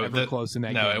wasn't really ever close in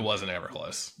that game. No, it wasn't ever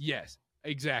close. Yes,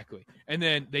 exactly. And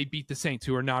then they beat the Saints,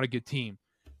 who are not a good team.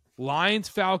 Lions,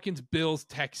 Falcons, Bills,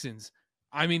 Texans.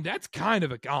 I mean, that's kind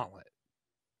of a gauntlet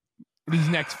these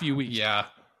next few weeks. Yeah.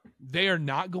 They are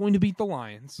not going to beat the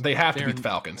Lions. They have to beat the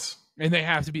Falcons. And they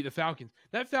have to beat the Falcons.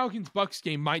 That Falcons-Bucks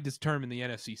game might determine the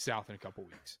NFC South in a couple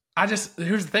weeks.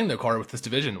 Here's the thing, though, Carter, with this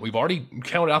division. We've already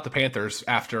counted out the Panthers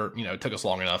after, it took us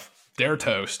long enough. They're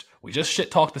toast. We just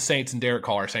shit-talked the Saints and Derek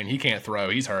Carr saying he can't throw.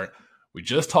 He's hurt. We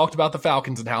just talked about the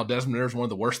Falcons and how Desmond Ritter's one of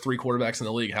the worst 3 quarterbacks in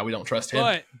the league, how we don't trust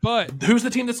him. But who's the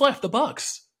team that's left? The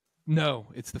Bucks. No,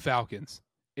 it's the Falcons.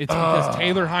 It's because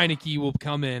Taylor Heineke will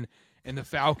come in and the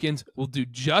Falcons will do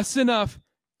just enough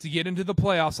to get into the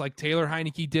playoffs like Taylor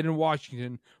Heineke did in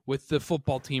Washington with the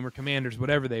football team or Commanders,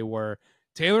 whatever they were.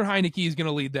 Taylor Heineke is going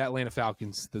to lead the Atlanta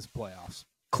Falcons this playoffs.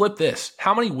 Clip this.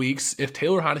 How many weeks, if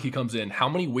Taylor Heineke comes in, how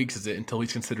many weeks is it until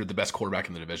he's considered the best quarterback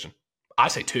in the division? I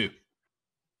say 2.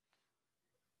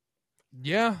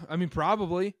 Yeah, I mean,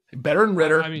 probably. Better than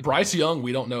Ritter. Bryce Young,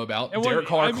 we don't know about. Derek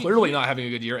Carr, clearly not having a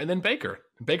good year. And then Baker.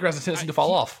 Baker has a tendency to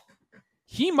fall off.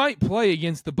 He might play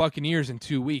against the Buccaneers in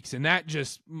 2 weeks, and that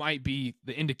just might be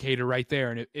the indicator right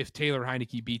there. And if Taylor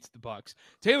Heineke beats the Bucs,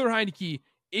 Taylor Heineke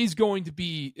is going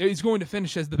to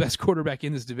finish as the best quarterback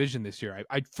in this division this year.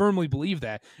 I firmly believe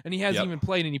that, and he hasn't even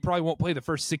played, and he probably won't play the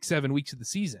first 6-7 weeks of the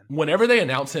season. Whenever they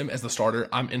announce him as the starter,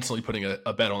 I'm instantly putting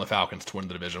a bet on the Falcons to win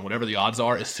the division. Whatever the odds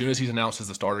are, as soon as he's announced as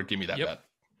the starter, give me that bet.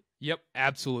 Yep,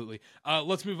 absolutely.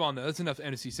 Let's move on, though. That's enough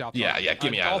NFC South. Yeah,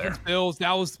 get me out of there. Dolphins, Bills,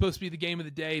 that was supposed to be the game of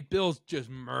the day. Bills just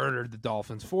murdered the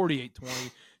Dolphins,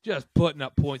 48-20, just putting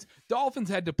up points. Dolphins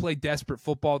had to play desperate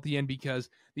football at the end because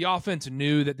the offense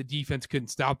knew that the defense couldn't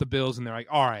stop the Bills, and they're like,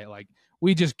 all right,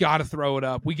 we just got to throw it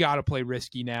up. We got to play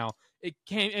risky now. It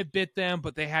bit them,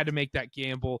 but they had to make that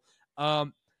gamble.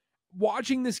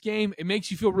 Watching this game, it makes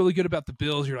you feel really good about the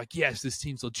Bills. You're like, yes, this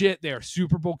team's legit. They are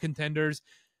Super Bowl contenders.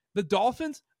 The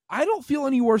Dolphins, I don't feel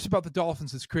any worse about the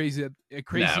Dolphins, as crazy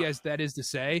as that is to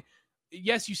say.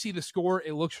 Yes, you see the score.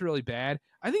 It looks really bad.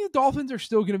 I think the Dolphins are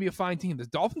still going to be a fine team. The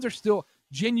Dolphins are still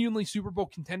genuinely Super Bowl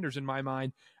contenders in my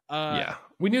mind.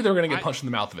 We knew they were going to get punched in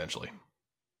the mouth eventually.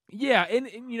 Yeah, and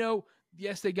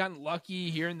yes, they got lucky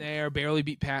here and there, barely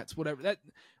beat Pats, whatever. That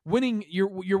winning,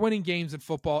 you're winning games in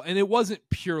football, and it wasn't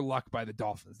pure luck by the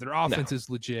Dolphins. Their offense is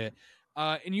legit.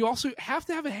 And you also have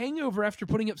to have a hangover after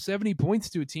putting up 70 points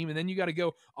to a team, and then you got to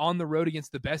go on the road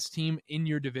against the best team in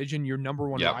your division, your number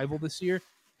one rival this year.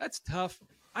 That's tough.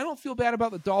 I don't feel bad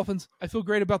about the Dolphins. I feel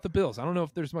great about the Bills. I don't know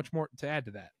if there's much more to add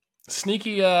to that.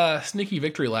 Sneaky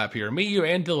victory lap here. Me, you,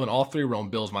 and Dylan, all 3 were on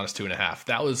Bills minus 2.5.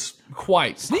 That was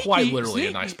quite literally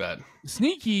a nice bet.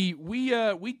 Sneaky, we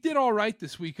did all right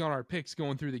this week on our picks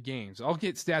going through the games. I'll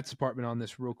get stats department on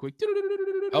this real quick.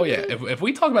 Oh, yeah. If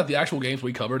we talk about the actual games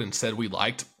we covered and said we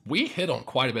liked, we hit on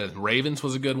quite a bit. Ravens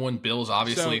was a good one. Bills,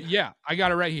 obviously. So, I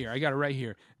got it right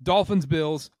here. Dolphins,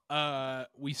 Bills.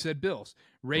 We said Bills.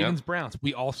 Ravens, Browns.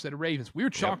 We all said Ravens. We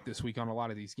were chalked this week on a lot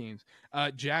of these games.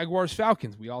 Jaguars,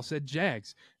 Falcons. We all said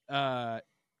Jags.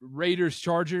 Raiders,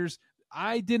 Chargers.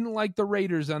 I didn't like the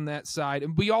Raiders on that side.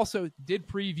 And we also did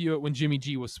preview it when Jimmy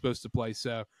G was supposed to play.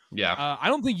 So, I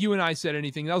don't think you and I said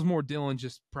anything. That was more Dylan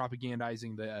just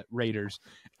propagandizing the Raiders.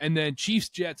 And then Chiefs,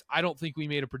 Jets. I don't think we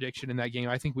made a prediction in that game.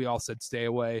 I think we all said stay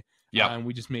away. And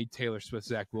we just made Taylor Swift,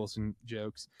 Zach Wilson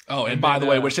jokes. Oh, and by the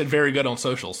way, which did very good on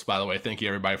socials, by the way. Thank you,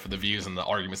 everybody, for the views and the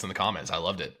arguments in the comments. I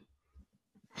loved it.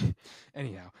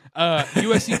 Anyhow,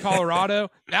 USC Colorado,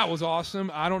 that was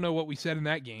awesome. I don't know what we said in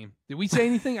that game. Did we say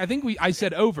anything? I think I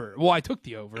said over. Well, I took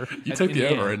the over. You took the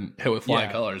over and hit with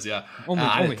flying colors, Only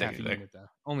half a unit, though.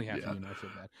 Only half a unit, I feel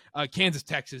bad. Kansas,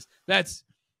 Texas,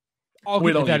 I'll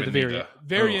get to that at the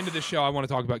very end of the show. I want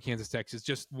to talk about Kansas, Texas.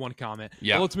 Just one comment.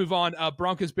 Yeah. Well, let's move on.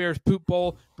 Broncos, Bears, Poop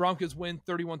Bowl. Broncos win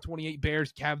 31-28.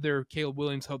 Bears have their Caleb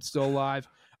Williams hope still alive.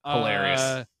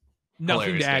 Hilarious.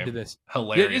 Nothing to add to this.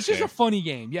 Hilarious. It's just a funny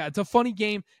game. Yeah, it's a funny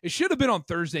game. It should have been on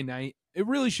Thursday night. It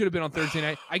really should have been on Thursday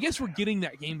night. I guess we're getting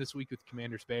that game this week with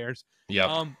Commanders Bears.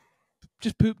 Yep.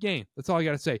 just poop game. That's all I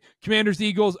got to say. Commanders,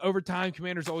 Eagles, overtime.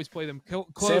 Commanders always play them close.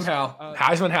 Sam Howell,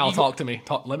 Heisman Howell, talk to me.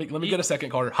 Let me get a second,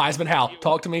 Carter. Heisman Howell,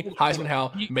 talk to me. Heisman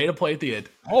Howell made a play at the end.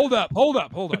 Hold up.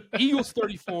 Eagles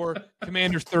 34,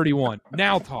 Commanders 31.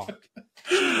 Now talk.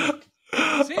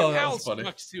 Sam Howell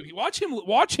sucks too. Watch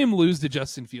him lose to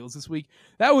Justin Fields this week.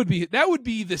 That would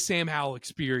be the Sam Howell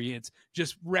experience,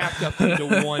 just wrapped up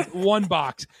into one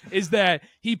box. Is that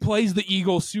he plays the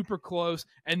Eagles super close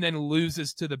and then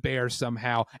loses to the Bears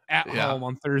somehow at home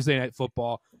on Thursday Night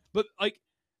Football. But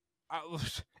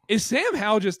is Sam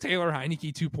Howell just Taylor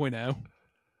Heineke 2.0?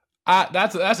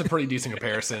 That's a pretty decent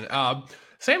comparison.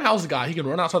 Sam Howell's a guy. He can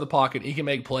run outside the pocket. He can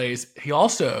make plays. He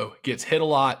also gets hit a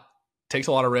lot. Takes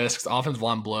a lot of risks, offensive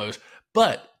line blows.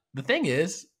 But the thing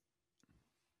is,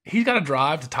 he's got to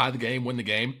drive to tie the game, win the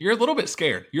game. You're a little bit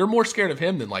scared. You're more scared of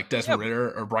him than like Desmond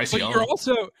Ridder or Bryce Young.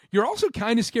 You're also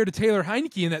kind of scared of Taylor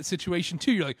Heineke in that situation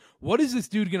too. You're like, what is this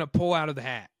dude going to pull out of the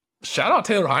hat? Shout out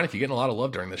Taylor Heineke getting a lot of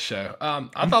love during this show.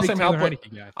 I thought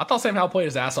Sam Howell played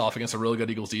his ass off against a really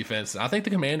good Eagles defense. And I think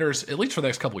the Commanders, at least for the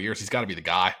next couple of years, he's got to be the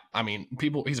guy. I mean,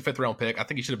 he's a 5th round pick. I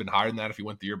think he should have been higher than that if he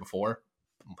went the year before.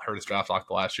 Heard his draft stock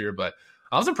last year, but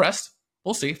I was impressed.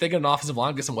 We'll see if they get an offensive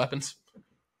line, get some weapons.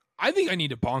 I think I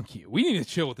need to bonk you. We need to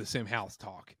chill with the Sam Howell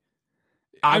talk.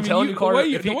 I'm telling you, Carter,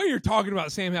 the way you're talking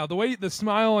about Sam Howell, the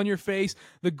smile on your face,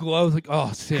 the glow, like,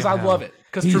 oh, Sam Because I love it.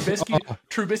 Because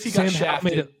Trubisky got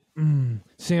shafted.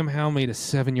 Sam Howell made a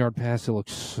 7-yard pass that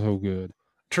looked so good.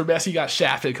 Trubisky got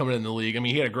shafted coming in the league. I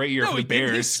mean, he had a great year for the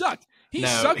Bears. He sucked.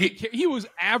 He was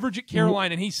average at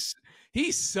Carolina, and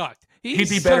he sucked. He'd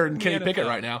be better than Kenny Pickett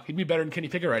right now.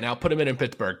 Put him in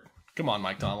Pittsburgh. Come on,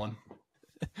 Mike Tomlin.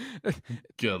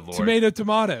 Good Lord.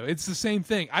 Tomato. It's the same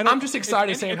thing. I'm just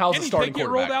excited Sam Howell's a starting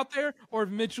quarterback. Rolled out there, or if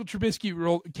Mitchell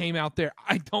Trubisky came out there,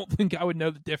 I don't think I would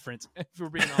know the difference, if we're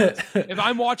being honest. If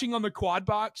I'm watching on the quad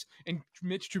box and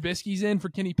Mitch Trubisky's in for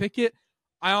Kenny Pickett,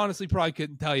 I honestly probably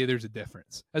couldn't tell you there's a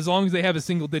difference, as long as they have a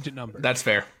single-digit number. That's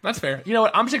fair. You know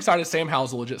what? I'm just excited Sam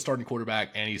Howell's a legit starting quarterback,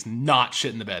 and he's not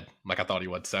shit in the bed like I thought he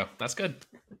would, so that's good.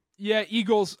 Yeah,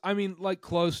 Eagles, I mean, like,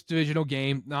 close divisional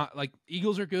game. Not like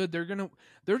Eagles are good.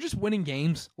 They're just winning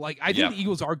games. Like, I think the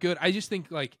Eagles are good. I just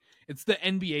think, like, it's the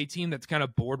NBA team that's kind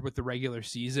of bored with the regular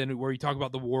season, where you talk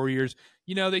about the Warriors.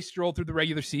 You know, they stroll through the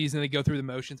regular season, they go through the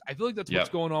motions. I feel like that's what's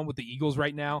going on with the Eagles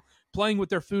right now, playing with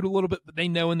their food a little bit, but they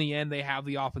know in the end they have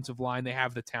the offensive line, they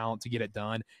have the talent to get it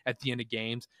done at the end of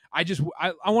games. I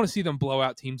want to see them blow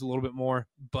out teams a little bit more.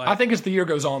 But I think as the year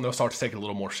goes on, they'll start to take it a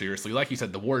little more seriously. Like you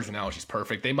said, the Warriors analogy is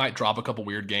perfect. They might drop a couple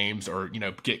weird games or, you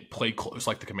know, get played close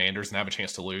like the Commanders and have a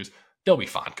chance to lose. They'll be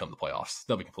fine come the playoffs.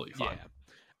 They'll be completely fine.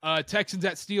 Yeah. Texans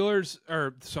at Steelers,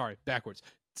 backwards.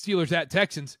 Steelers at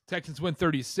Texans. Texans win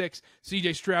 36.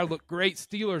 CJ Stroud looked great.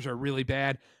 Steelers are really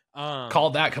bad.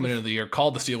 Called that coming into the year.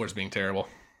 Called the Steelers being terrible.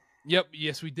 Yep.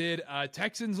 Yes, we did.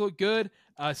 Texans look good.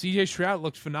 CJ Stroud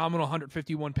looked phenomenal.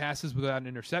 151 passes without an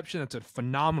interception. That's a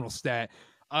phenomenal stat.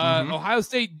 Ohio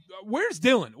State, where's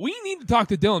Dylan? We need to talk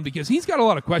to Dylan because he's got a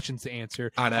lot of questions to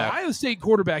answer. I know. Ohio State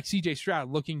quarterback CJ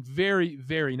Stroud looking very,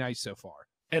 very nice so far.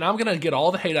 And I'm going to get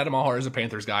all the hate out of my heart as a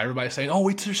Panthers guy. Everybody's saying, oh,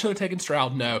 we should have taken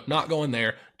Stroud. No, not going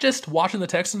there. Just watching the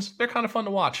Texans. They're kind of fun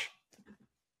to watch.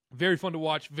 Very fun to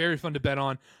watch. Very fun to bet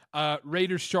on.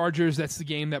 Raiders Chargers. That's the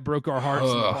game that broke our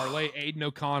hearts in the parlay. Aiden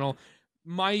O'Connell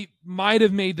might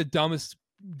have made the dumbest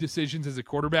decisions as a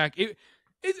quarterback. It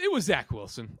was Zach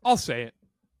Wilson. I'll say it.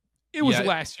 It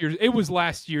was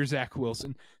last year's Zach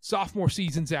Wilson. Sophomore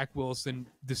season Zach Wilson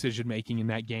decision making in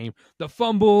that game. The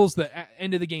fumbles, the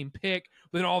end of the game pick,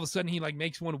 but then all of a sudden he like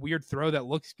makes one weird throw that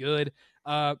looks good.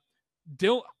 I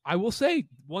will say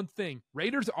one thing.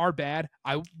 Raiders are bad.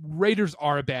 Raiders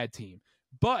are a bad team.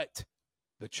 But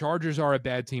the Chargers are a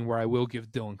bad team where I will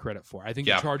give Dylan credit for. I think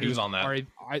the Chargers he was on that.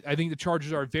 I think the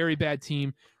Chargers are a very bad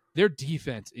team. Their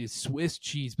defense is Swiss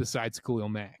cheese besides Khalil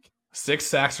Mack. 6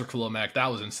 sacks for Khalil Mack. That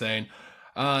was insane.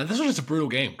 This was just a brutal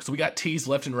game because we got teased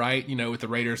left and right. You know, with the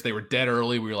Raiders, they were dead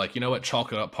early. We were like, you know what,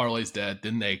 chalk it up. Parlay's dead.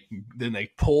 Then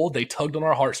they pulled. They tugged on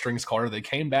our heartstrings, Carter. They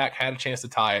came back, had a chance to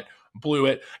tie it, blew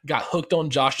it, got hooked on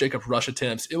Josh Jacobs' rush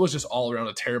attempts. It was just all around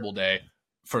a terrible day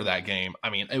for that game. I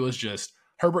mean, it was just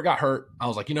Herbert got hurt. I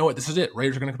was like, you know what, this is it.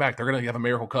 Raiders are going to come back. They're going to have a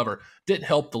miracle cover. Didn't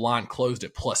help. The line closed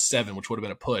at +7, which would have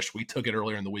been a push. We took it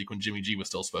earlier in the week when Jimmy G was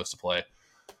still supposed to play.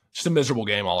 Just a miserable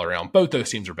game all around. Both those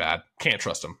teams are bad. Can't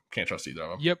trust them. Can't trust either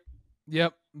of them.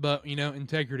 Yep. But you know,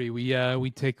 integrity.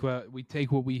 We take what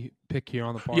we pick here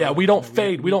on the parlay. Yeah, we don't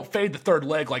fade. We don't fade the third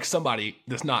leg like somebody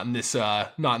that's not in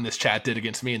this chat did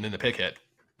against me and then the pick hit.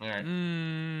 All right.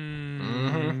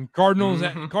 Cardinals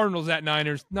at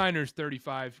Niners. Niners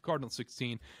 35. Cardinals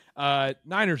 16.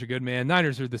 Niners are good, man.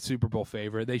 Niners are the Super Bowl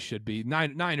favorite. They should be.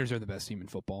 Niners are the best team in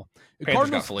football. Panthers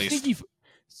got fleeced.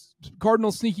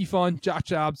 Cardinals sneaky fun. Josh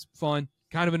Jobs fun.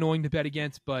 Kind of annoying to bet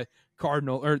against, but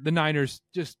the Niners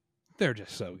they're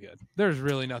just so good. There's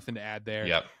really nothing to add there.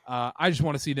 Yep. I just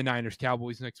want to see the Niners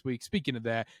Cowboys next week. Speaking of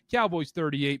that, Cowboys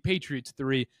 38, Patriots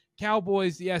 3.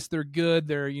 Cowboys, yes, they're good.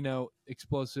 They're,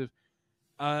 explosive.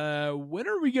 When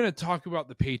are we going to talk about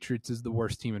the Patriots as the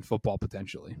worst team in football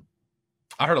potentially?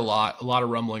 I heard a lot of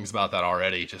rumblings about that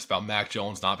already, just about Mac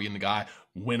Jones not being the guy.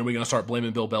 When are we going to start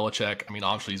blaming Bill Belichick? I mean,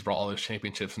 obviously he's brought all those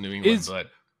championships in New England,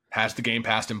 but has the game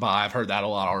passed him by? I've heard that a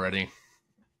lot already.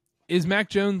 Is Mac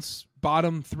Jones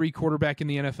bottom 3 quarterback in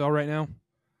the NFL right now?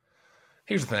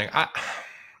 Here's the thing.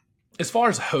 As far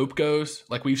as hope goes,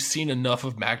 like we've seen enough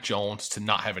of Mac Jones to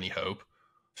not have any hope.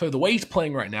 So the way he's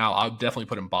playing right now, I'll definitely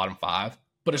put him bottom 5.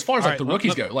 But as far as the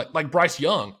rookies go, like Bryce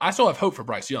Young, I still have hope for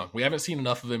Bryce Young. We haven't seen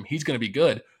enough of him. He's going to be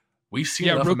good. We've seen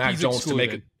enough of Mac Jones to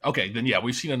make it. Okay, then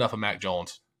we've seen enough of Mac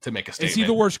Jones to make a statement. Is he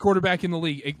the worst quarterback in the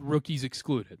league? Rookies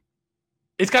excluded.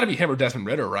 It's got to be him or Desmond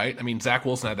Ridder, right? I mean, Zach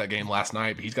Wilson had that game last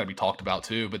night, but he's got to be talked about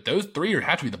too. But those 3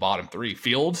 have to be the bottom 3.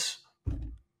 Fields,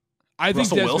 I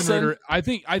think Russell Wilson? Ridder. I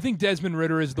think Desmond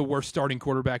Ridder is the worst starting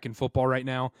quarterback in football right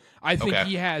now. I think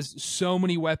he has so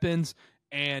many weapons,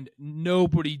 and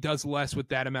nobody does less with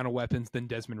that amount of weapons than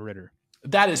Desmond Ridder.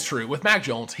 That is true. With Mac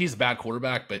Jones, he's a bad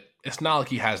quarterback, but it's not like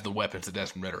he has the weapons that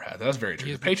Desmond Ridder has. That's very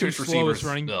true. The Patriots receivers,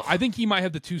 I think he might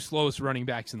have the 2 slowest running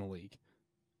backs in the league.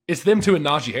 It's them 2 and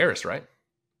Najee Harris, right?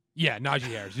 Yeah, Najee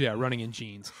Harris. Yeah, running in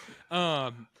jeans.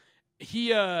 And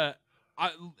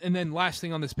then last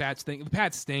thing on this Pats thing, the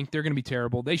Pats stink. They're going to be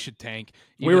terrible. They should tank.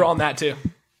 We were on that too.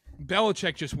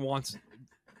 Belichick just wants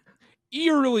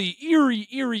eerie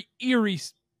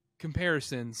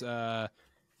comparisons.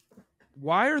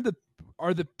 Why are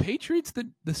the Patriots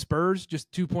the Spurs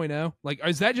just 2.0? Like,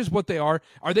 is that just what they are?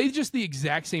 Are they just the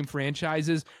exact same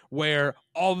franchises where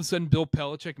all of a sudden Bill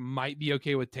Belichick might be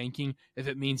okay with tanking if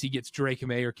it means he gets Drake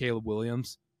May or Caleb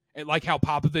Williams? And like how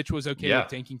Popovich was okay with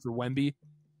tanking for Wemby?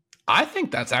 I think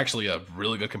that's actually a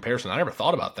really good comparison. I never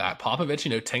thought about that.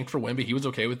 Popovich, tanked for Wemby. He was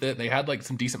okay with it. They had like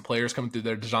some decent players coming through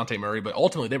there, DeJounte Murray, but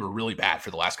ultimately they were really bad for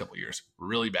the last couple of years.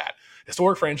 Really bad.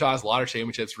 Historic franchise, a lot of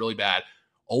championships, really bad.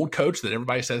 Old coach that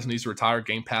everybody says needs to retire,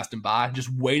 game passed him by,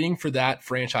 just waiting for that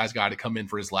franchise guy to come in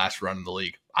for his last run in the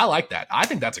league. I like that. I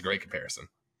think that's a great comparison.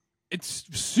 It's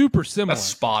super similar. That's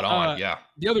spot on, yeah.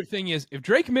 The other thing is, if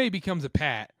Drake May becomes a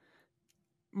Pat,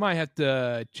 might have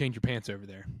to change your pants over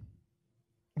there.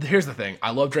 Here's the thing.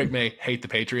 I love Drake May, hate the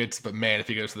Patriots, but man, if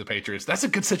he goes to the Patriots, that's a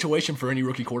good situation for any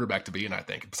rookie quarterback to be in, I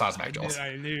think, besides Mac Jones.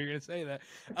 I knew you were going to say that.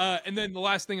 And then the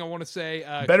last thing I want to say.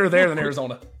 Better there than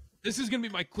Arizona. This is going to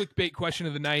be my clickbait question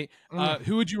of the night.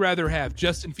 Who would you rather have,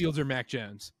 Justin Fields or Mac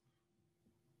Jones?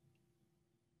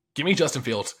 Give me Justin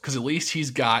Fields, because at least he's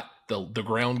got the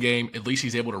ground game. At least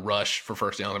he's able to rush for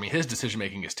first down. I mean, his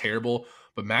decision-making is terrible,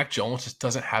 but Mac Jones just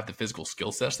doesn't have the physical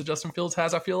skill sets that Justin Fields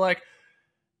has, I feel like.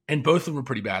 And both of them are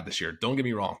pretty bad this year. Don't get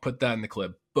me wrong. Put that in the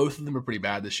clip. Both of them are pretty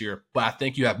bad this year, but I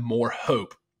think you have more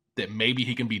hope that maybe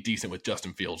he can be decent with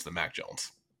Justin Fields than Mac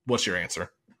Jones. What's your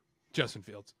answer? Justin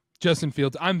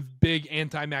Fields. I'm big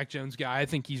anti-Mac Jones guy. I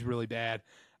think he's really bad.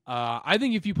 I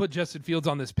think if you put Justin Fields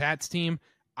on this Pats team,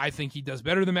 I think he does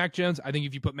better than Mac Jones. I think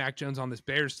if you put Mac Jones on this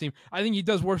Bears team, I think he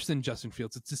does worse than Justin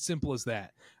Fields. It's as simple as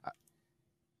that.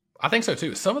 I think so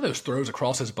too. Some of those throws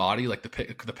across his body, like the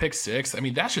pick six, I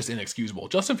mean, that's just inexcusable.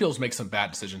 Justin Fields makes some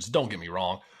bad decisions. Don't get me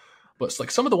wrong. But it's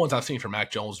like some of the ones I've seen from Mac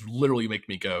Jones literally make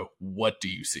me go, what do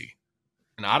you see?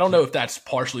 And I don't know if that's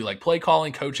partially like play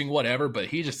calling, coaching, whatever, but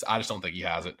I just don't think he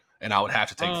has it. And I would have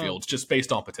to take Fields just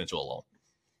based on potential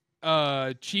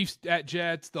alone. Chiefs at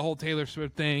Jets, the whole Taylor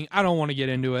Swift thing. I don't want to get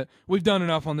into it. We've done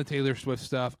enough on the Taylor Swift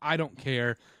stuff. I don't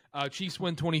care. Chiefs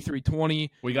win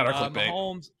 23-20. We got our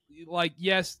clickbait.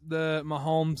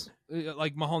 Mahomes,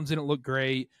 Mahomes didn't look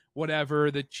great.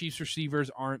 Whatever. The Chiefs receivers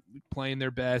aren't playing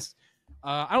their best.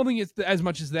 I don't think it's as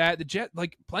much as that. The Jet,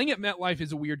 playing at MetLife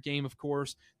is a weird game, of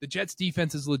course. The Jets'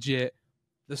 defense is legit.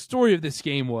 The story of this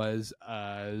game was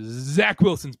Zach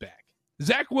Wilson's back.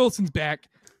 Zach Wilson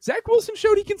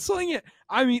showed he can sling it.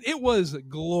 I mean, it was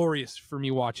glorious for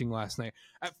me watching last night.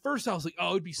 At first, I was like,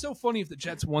 oh, it'd be so funny if the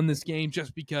Jets won this game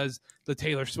just because the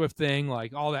Taylor Swift thing,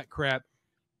 all that crap.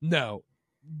 No,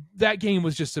 that game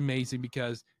was just amazing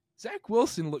because Zach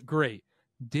Wilson looked great.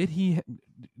 Did he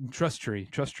trust tree?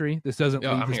 This doesn't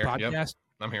leave this podcast. Yep,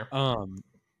 I'm here.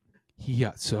 He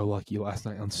got so lucky last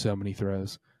night on so many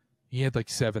throws. He had like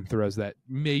 7 throws that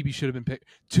maybe should have been picked.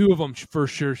 2 of them for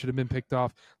sure should have been picked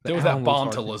off. There was that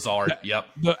bomb to Lazard. Yep.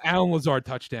 The Allen Lazard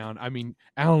touchdown. I mean,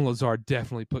 Allen Lazard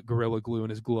definitely put Gorilla Glue in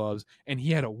his gloves, and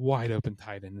he had a wide open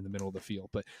tight end in the middle of the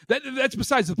field. But that's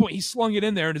besides the point. He slung it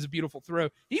in there, and it's a beautiful throw.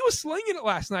 He was slinging it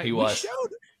last night. He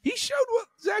showed what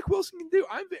Zach Wilson can do.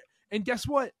 And guess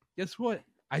what?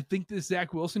 I think this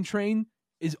Zach Wilson train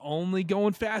is only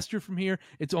going faster from here.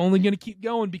 It's only going to keep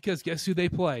going because guess who they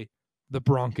play? The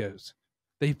Broncos.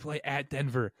 They play at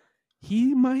Denver.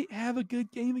 He might have a good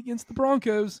game against the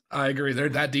Broncos. I agree.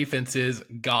 That defense is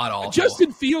god-awful.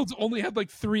 Justin Fields only had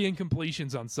like 3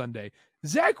 incompletions on Sunday.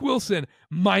 Zach Wilson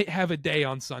might have a day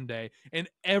on Sunday, and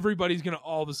everybody's going to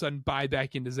all of a sudden buy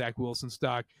back into Zach Wilson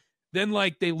stock. Then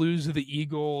like they lose to the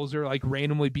Eagles or like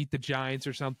randomly beat the Giants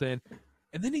or something.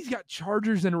 And then he's got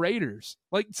Chargers and Raiders.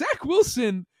 Like Zach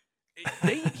Wilson,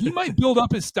 he might build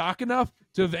up his stock enough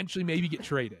to eventually maybe get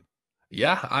traded.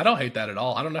 Yeah, I don't hate that at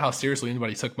all. I don't know how seriously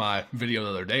anybody took my video the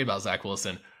other day about Zach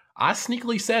Wilson. I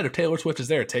sneakily said if Taylor Swift is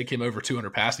there, take him over 200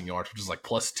 passing yards, which is like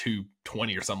plus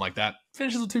 220 or something like that.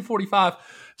 Finishes with 245.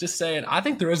 Just saying, I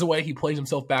think there is a way he plays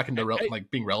himself back into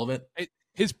being relevant.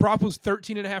 His prop was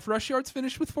 13.5 rush yards,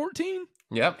 finished with 14.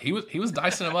 Yep, he was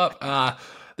dicing him up.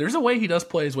 There's a way he does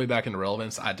play his way back into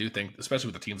relevance. I do think, especially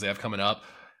with the teams they have coming up.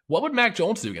 What would Mac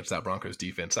Jones do against that Broncos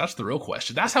defense? That's the real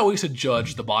question. That's how we should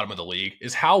judge the bottom of the league,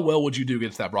 is how well would you do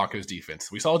against that Broncos defense?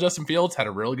 We saw Justin Fields had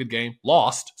a really good game,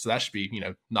 lost, so that should be,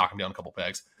 knocking down a couple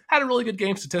pegs. Had a really good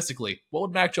game statistically. What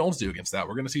would Mac Jones do against that?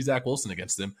 We're going to see Zach Wilson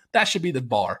against them. That should be the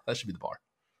bar.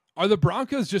 Are the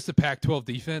Broncos just a Pac-12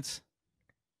 defense?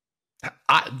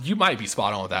 You might be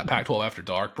spot on with that. Pac-12 after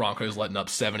dark, Broncos letting up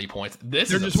 70 points.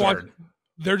 This is absurd.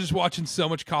 They're just watching so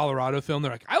much Colorado film.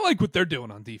 They're like, I like what they're doing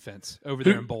on defense over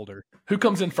there in Boulder. Who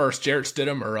comes in first, Jarrett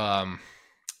Stidham or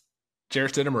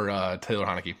Taylor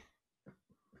Heineke?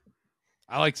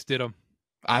 I like Stidham.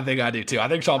 I think I do too. I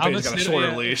think Sean Payton's got a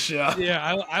shorter leash.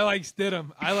 Yeah, I like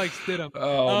Stidham.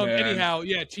 Oh, man. Anyhow,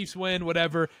 Chiefs win,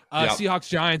 whatever. Yep. Seahawks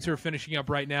Giants are finishing up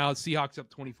right now. Seahawks up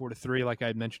 24-3, like I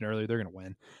had mentioned earlier. They're going to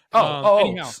win.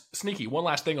 Anyhow. Sneaky. One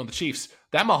last thing on the Chiefs.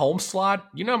 That Mahomes slide,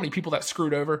 you know how many people that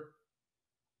screwed over?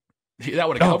 That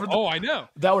would have covered. I know.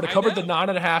 That would have covered the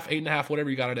 9.5, 8.5, whatever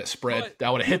you got at spread. But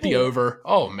that would have hit the over.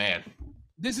 Oh man,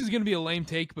 this is going to be a lame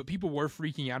take, but people were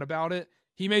freaking out about it.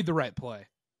 He made the right play.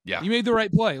 Yeah, he made the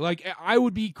right play. Like I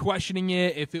would be questioning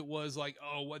it if it was like,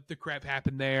 oh, what the crap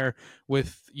happened there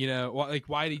with like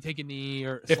why did he take a knee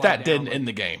or if that didn't end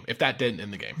the game.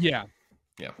 Yeah.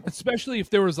 Especially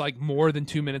if there was like more than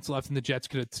 2 minutes left and the Jets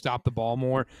could have stopped the ball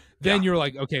more. Then you're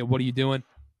like, okay, what are you doing?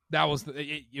 That was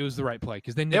it was the right play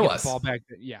because then they get the ball back.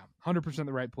 100%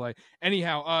 the right play.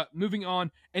 Anyhow, moving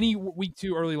on. Any week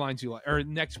 2 early lines you like, or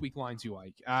next week lines you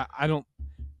like? I don't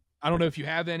know if you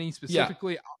have any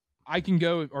specifically. Yeah. I can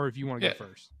go, or if you want to go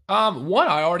first. One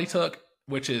I already took,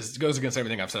 which goes against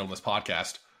everything I've said on this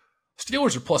podcast.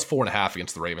 Steelers are plus 4.5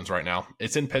 against the Ravens right now.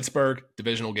 It's in Pittsburgh,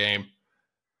 divisional game.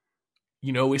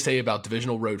 We say about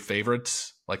divisional road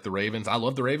favorites like the Ravens. I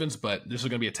love the Ravens, but this is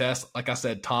going to be a test. Like I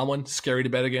said, Tomlin, scary to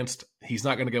bet against. He's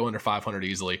not going to go under 500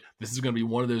 easily. This is going to be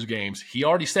one of those games. He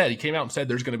came out and said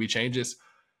there's going to be changes.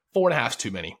 4.5 is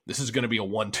too many. This is going to be a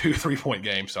 1, 2, 3 point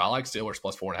game. So I like Steelers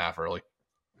plus 4.5 early.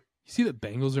 You see the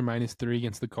Bengals are -3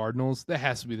 against the Cardinals. That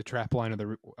has to be the trap line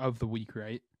of the week,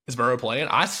 right? Is Burrow playing?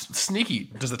 Sneaky.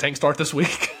 Does the tank start this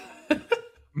week?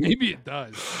 Maybe it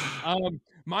does.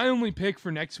 My only pick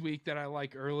for next week that I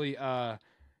like early,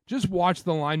 just watch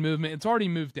the line movement. It's already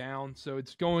moved down, so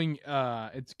it's going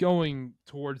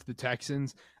towards the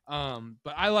Texans.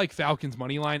 But I like Falcons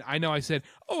money line. I know I said,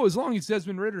 as long as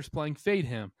Desmond Ritter's playing, fade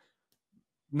him.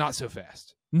 Not so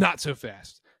fast.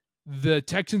 The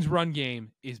Texans run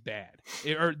game is bad,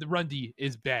 or the run D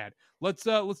is bad. Let's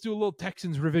do a little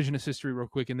Texans revisionist history real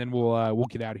quick, and then we'll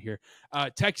get out of here.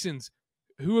 Texans,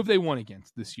 who have they won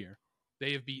against this year?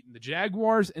 They have beaten the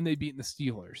Jaguars and they've beaten the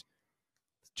Steelers.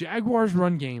 Jaguars'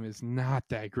 run game is not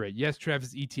that great. Yes,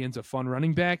 Travis Etienne's a fun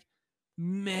running back.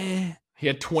 Meh. He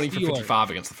had 20 for 55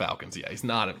 against the Falcons. Yeah, he's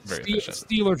not very efficient.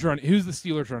 Steelers run. Who's the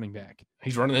Steelers running back?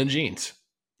 He's running in jeans.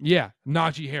 Yeah,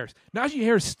 Najee Harris. Najee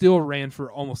Harris still ran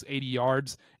for almost 80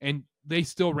 yards, and they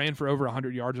still ran for over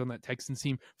 100 yards on that Texans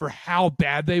team for how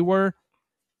bad they were.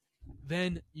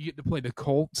 Then you get to play the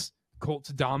Colts. Colts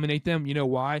dominate them. You know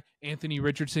why? Anthony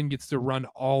Richardson gets to run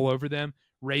all over them.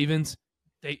 Ravens,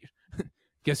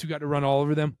 guess who got to run all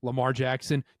over them? Lamar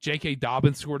Jackson. J.K.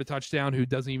 Dobbins scored a touchdown, who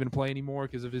doesn't even play anymore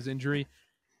because of his injury.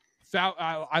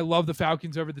 I love the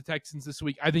Falcons over the Texans this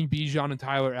week. I think Bijan and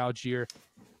Tyler Algier,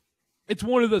 It's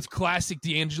one of those classic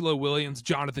D'Angelo Williams,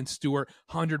 Jonathan Stewart,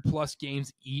 100-plus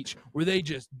games each, where they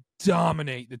just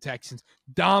dominate the Texans,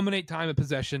 dominate time of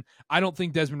possession. I don't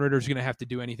think Desmond Ridder is going to have to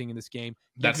do anything in this game.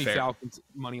 Give me Falcons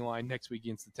money line next week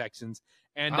against the Texans.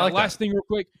 And last thing real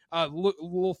quick,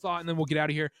 little thought, and then we'll get out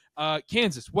of here.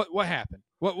 Kansas, what happened?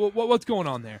 What's going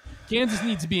on there? Kansas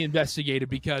needs to be investigated,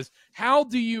 because how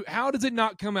does it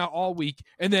not come out all week,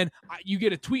 and then you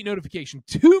get a tweet notification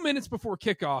 2 minutes before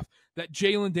kickoff that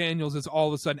Jalen Daniels is all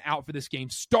of a sudden out for this game,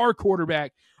 star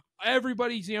quarterback.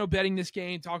 Everybody's betting this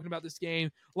game, talking about this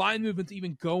game, line movements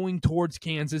even going towards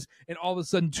Kansas, and all of a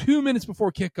sudden 2 minutes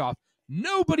before kickoff,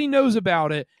 nobody knows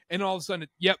about it, and all of a sudden,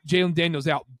 yep, Jalen Daniels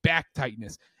out, back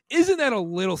tightness. Isn't that a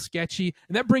little sketchy?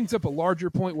 And that brings up a larger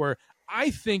point where I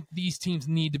think these teams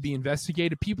need to be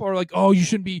investigated. People are like, oh, you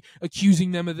shouldn't be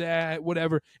accusing them of that,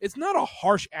 whatever. It's not a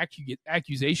harsh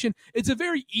accusation. It's a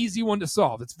very easy one to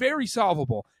solve. It's very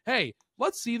solvable. Hey,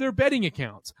 let's see their betting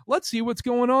accounts. Let's see what's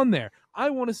going on there. I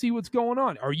want to see what's going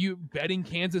on. Are you betting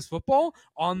Kansas football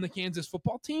on the Kansas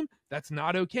football team? That's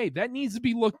not okay. That needs to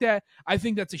be looked at. I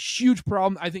think that's a huge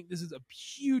problem. I think this is a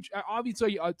huge,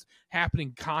 obviously it's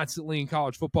happening constantly in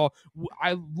college football.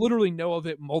 I literally know of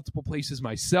it multiple places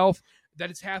myself that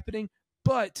it's happening,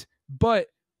 but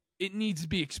it needs to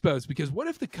be exposed, because what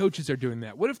if the coaches are doing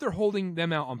that? What if they're holding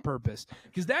them out on purpose?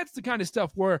 Because that's the kind of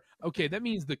stuff where, okay, that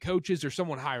means the coaches or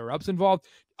someone higher up's involved,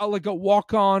 like a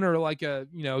walk-on or like a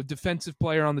defensive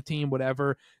player on the team,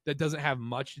 whatever, that doesn't have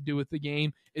much to do with the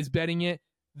game is betting it.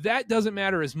 That doesn't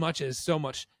matter as much as so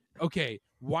much, okay,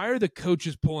 why are the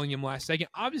coaches pulling him last second?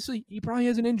 Obviously, he probably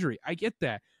has an injury. I get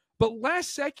that. But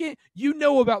last second,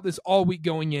 about this all week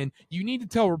going in. You need to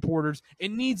tell reporters. It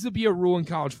needs to be a rule in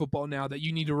college football now that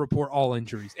you need to report all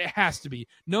injuries. It has to be.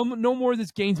 No more of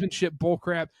this gamesmanship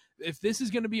bullcrap. If this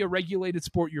is going to be a regulated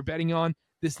sport you're betting on,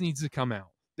 this needs to come out.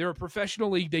 They're a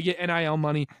professional league. They get NIL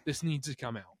money. This needs to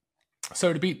come out.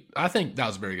 So I think that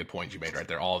was a very good point you made right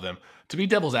there, all of them. To be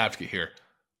devil's advocate here,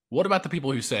 what about the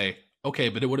people who say, okay,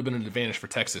 but it would have been an advantage for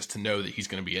Texas to know that he's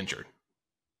going to be injured?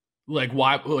 Like,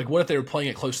 why? Like, what if they were playing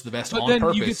it close to the vest on purpose? But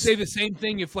then you could say the same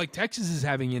thing if, like, Texas is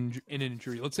having an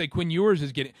injury. Let's say Quinn Ewers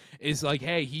is like,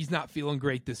 hey, he's not feeling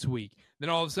great this week. Then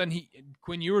all of a sudden,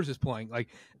 Quinn Ewers is playing.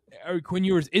 Or Quinn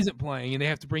Ewers isn't playing, and they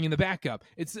have to bring in the backup.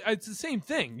 It's the same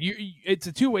thing. It's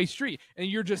a two-way street, and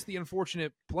you're just the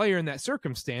unfortunate player in that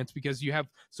circumstance because you have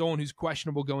someone who's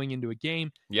questionable going into a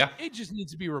game. Yeah, it just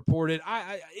needs to be reported.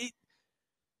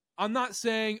 I'm not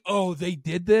saying, oh, they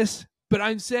did this, but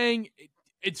I'm saying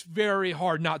it's very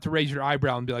hard not to raise your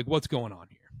eyebrow and be like, what's going on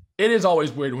here? It is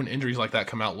always weird when injuries like that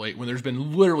come out late, when there's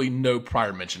been literally no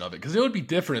prior mention of it. Because it would be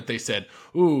different if they said,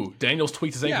 ooh, Daniels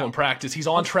tweaked his ankle in practice. He's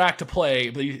on track to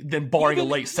play, but then barring a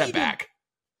late setback.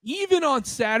 Even on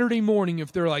Saturday morning,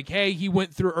 if they're like, hey, he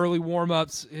went through early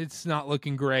warm-ups, it's not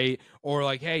looking great. Or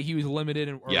like, hey, he was limited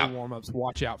in early warm-ups,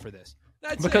 watch out for this.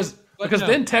 Because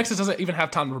then Texas doesn't even have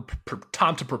time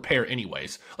to prepare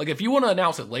anyways. Like, if you want to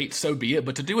announce it late, so be it.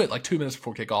 But to do it like 2 minutes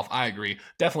before kickoff, I agree.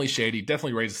 Definitely shady.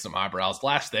 Definitely raises some eyebrows.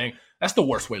 Last thing, that's the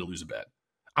worst way to lose a bet.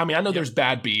 I mean, I know there's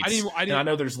bad beats. And I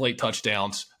know there's late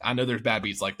touchdowns. I know there's bad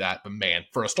beats like that. But man,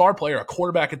 for a star player, a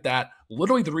quarterback at that,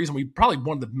 literally probably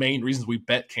one of the main reasons we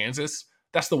bet Kansas,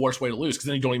 that's the worst way to lose, because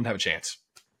then you don't even have a chance.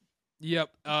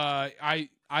 Yep.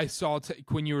 I saw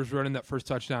Quinn Ewers running that first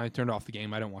touchdown. I turned off the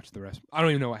game. I don't watch the rest. I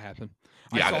don't even know what happened.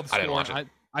 Yeah, I didn't watch it.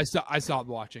 I stopped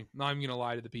watching. No, I'm going to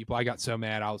lie to the people. I got so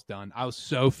mad. I was done. I was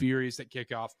so furious at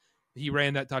kickoff. He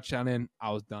ran that touchdown in.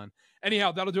 I was done.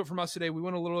 Anyhow, that'll do it from us today. We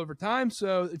went a little over time,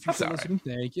 so if you're still listening,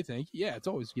 thank you. Yeah, it's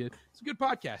always good. It's a good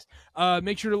podcast.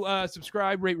 Make sure to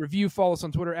subscribe, rate, review, follow us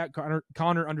on Twitter at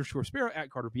Connor_Sparrow, at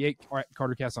CarterB8, or at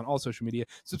CarterCast on all social media.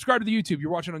 Subscribe to the YouTube. You're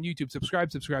watching on YouTube.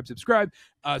 Subscribe.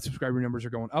 Subscriber numbers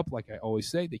are going up, like I always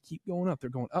say. They keep going up.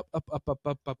 They're going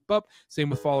up.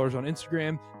 Same with followers on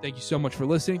Instagram. Thank you so much for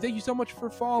listening. Thank you so much for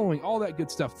following. All that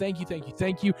good stuff. Thank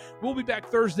you. We'll be back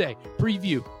Thursday.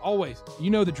 Preview. Always.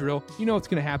 You know the drill. You know what's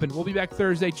going to happen. We'll be back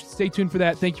Thursday. Stay tuned for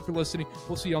that. Thank you for listening.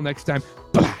 We'll see y'all next time.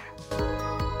 Bye.